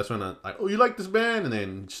 Yeah, that's when I like, oh, you like this band? And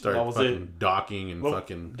then start That was fucking docking and Well,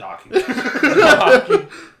 fucking. docking.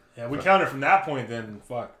 Yeah, we counted from that point. Then,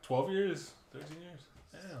 fuck, 12 years, 13 years.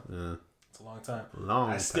 Damn, Yeah, it's a long time. long.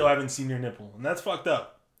 I still haven't seen your nipple, and that's fucked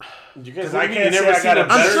up. You guys, 'Cause I you can't never say I seen got a a I'm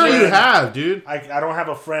better better sure you friend. have, dude. I don't have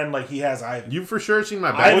a friend like he has Ivan. You for sure seen my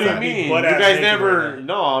I What back. do you would mean? be You butt-ass guys naked never. right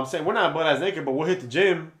No, I'm saying we're not butt ass naked, but we'll hit the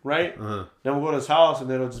gym, right? Uh-huh. Then we'll go to his house, and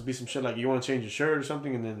then it'll just be some shit like you want to change your shirt or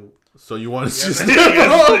something, and then So you want to Yeah, just. you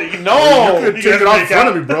no, You could You take guys it off in make front out.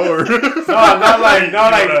 of me, bro. Or no, not like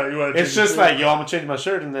You wanna it's change just your like yo, I'm gonna change my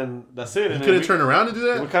shirt, and then that's it. you And then couldn't we, turn around and do We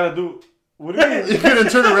that. kind of do. What do you mean? You couldn't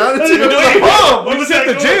turn around and That's do a good that. way. Pump! We What was just hit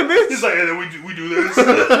that the going? gym, bitch. He's like, and then we do this.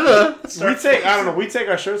 We take I don't know. We take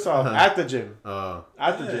our shirts off at the gym. Oh.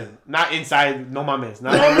 At the Yeah. gym, not inside. No mames,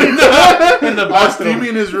 not in the bathroom. Steamy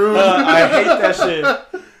in his room. I hate that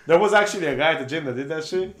shit. There was actually a guy at the gym that did that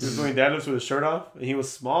shit. He was doing deadlifts with his shirt off, and he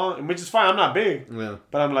was small, which is fine. I'm not big, Yeah,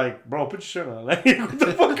 but I'm like, bro, put your shirt on. Like, what the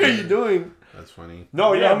fuck are you doing? that's funny.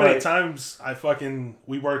 No, You know yeah, how many but times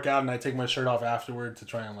we work out and I take my shirt off afterward to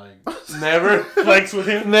try and like never, flex with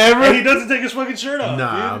him. never. And he doesn't take his fucking shirt off.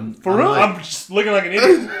 Nah, dude. I'm, For I'm real? like, I'm just looking like an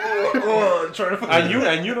idiot. Trying to fucking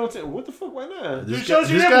And you don't take. What the fuck? Why not? this, Dude, show us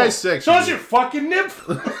your this nipple. guy's sexy. Show us dude. your fucking nip.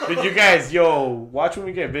 But you guys, yo, watch when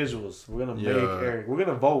we get visuals. We're gonna Yeah. make Eric. We're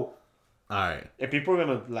gonna vote. All right. And people are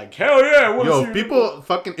gonna like, hell yeah! I wanna see Yo, your people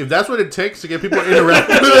fucking. If that's what it takes to get people to interact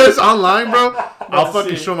with us online, bro, I'll to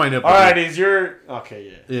fucking see. show my nipple. All right, is your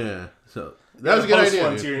okay? Yeah. Yeah. So that was a good Post idea.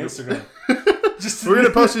 one to dude. your Instagram. Just We're gonna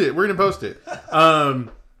post it. We're gonna post it.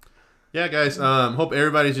 Yeah, guys. Hope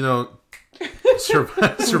everybody's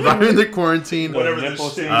surviving the quarantine. Whatever Nipple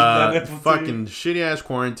this shit. team, that nipple team. Fucking shitty ass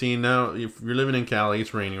quarantine. Now, if you're living in Cali,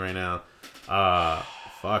 it's raining right now.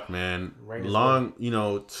 Fuck, man. Rain is Long,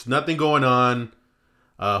 it's nothing going on.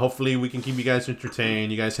 Hopefully, we can keep you guys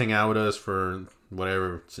entertained. You guys hang out with us for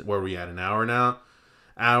whatever. Where are we at? An hour now?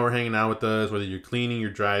 Hour hanging out with us. Whether you're cleaning, you're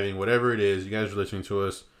driving, whatever it is, you guys are listening to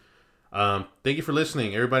us. Thank you for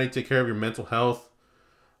listening. Everybody, take care of your mental health.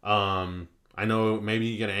 I know maybe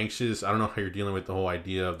you get anxious. I don't know how you're dealing with the whole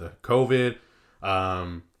idea of the COVID.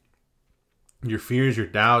 Your fears, your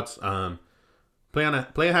doubts. Play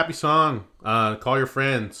a happy song. Call your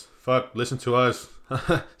friends. Fuck, listen to us.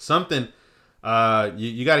 Something.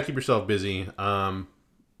 You got to keep yourself busy.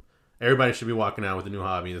 Everybody should be walking out with a new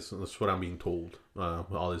hobby. That's what I'm being told.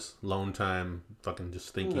 With all this lone time, fucking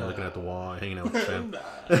just thinking, looking at the wall, hanging out with your friend.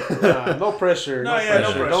 Nah, no pressure. No, yeah,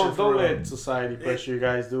 no pressure, Don't for real. let society pressure you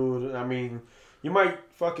guys, dude. I mean, you might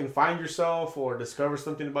fucking find yourself or discover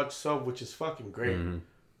something about yourself, which is fucking great. Mm-hmm.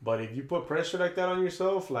 But if you put pressure like that on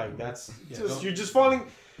yourself, like that's don't-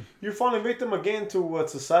 you're falling victim again to what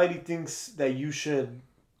society thinks that you should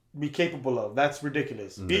be capable of. That's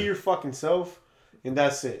ridiculous. Be Yeah. your fucking self, and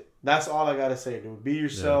that's it. That's all I gotta say, dude. Be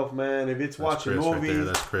yourself, man. If it's That's watching Chris movies, right there.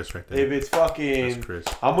 That's Chris right there. if it's fucking, That's Chris.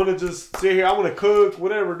 I'm gonna just sit here. I'm gonna cook,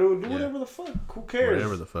 whatever, dude. Do Yeah. whatever the fuck. Who cares?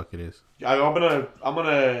 Whatever the fuck it is. I'm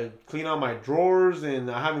gonna clean out my drawers,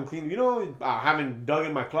 and I haven't cleaned. I haven't dug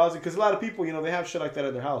in my closet because a lot of people, they have shit like that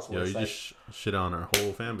at their house. Yo, where you it's just shit on our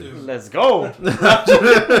whole fan base. let's go.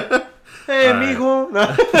 Hey, All right.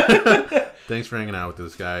 mijo. Thanks for hanging out with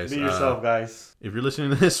us, guys. Be yourself, guys. If you're listening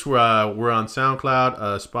to this, we're on SoundCloud,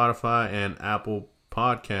 Spotify, and Apple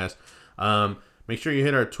Podcast. Make sure you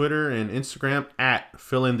hit our Twitter and Instagram at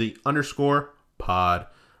 @fillinthE_pod.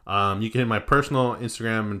 You can hit my personal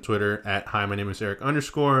Instagram and Twitter at hi, my name is Eric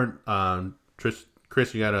 _ Chris,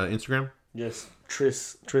 you got an Instagram? Yes,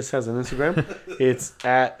 Tris has an Instagram. It's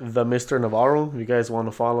at the Mr. Navarro. If you guys want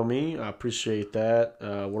to follow me, I appreciate that.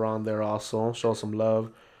 We're on there also. Show some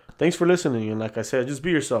love. Thanks for listening. And like I said, just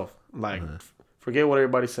be yourself. Like, forget what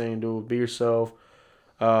everybody's saying, dude. Be yourself.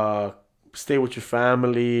 Stay with your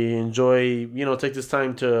family. Enjoy. Take this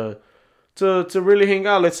time to really hang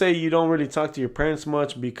out. Let's say you don't really talk to your parents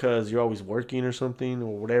much because you're always working or something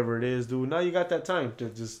or whatever it is, dude. Now you got that time to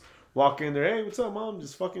just walk in there. Hey, what's up, mom?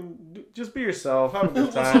 Just be yourself. Have a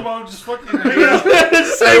good time. What's up, mom? Just fucking.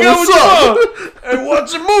 Just hang out with your mom and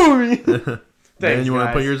watch a movie. Dan, you want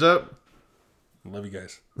to put yours up? Love you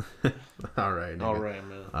guys. All right. Nigga. All right,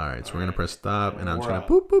 man. All right. So we're going to press stop, and I'm just We're going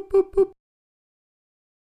to out. boop, boop, boop, boop.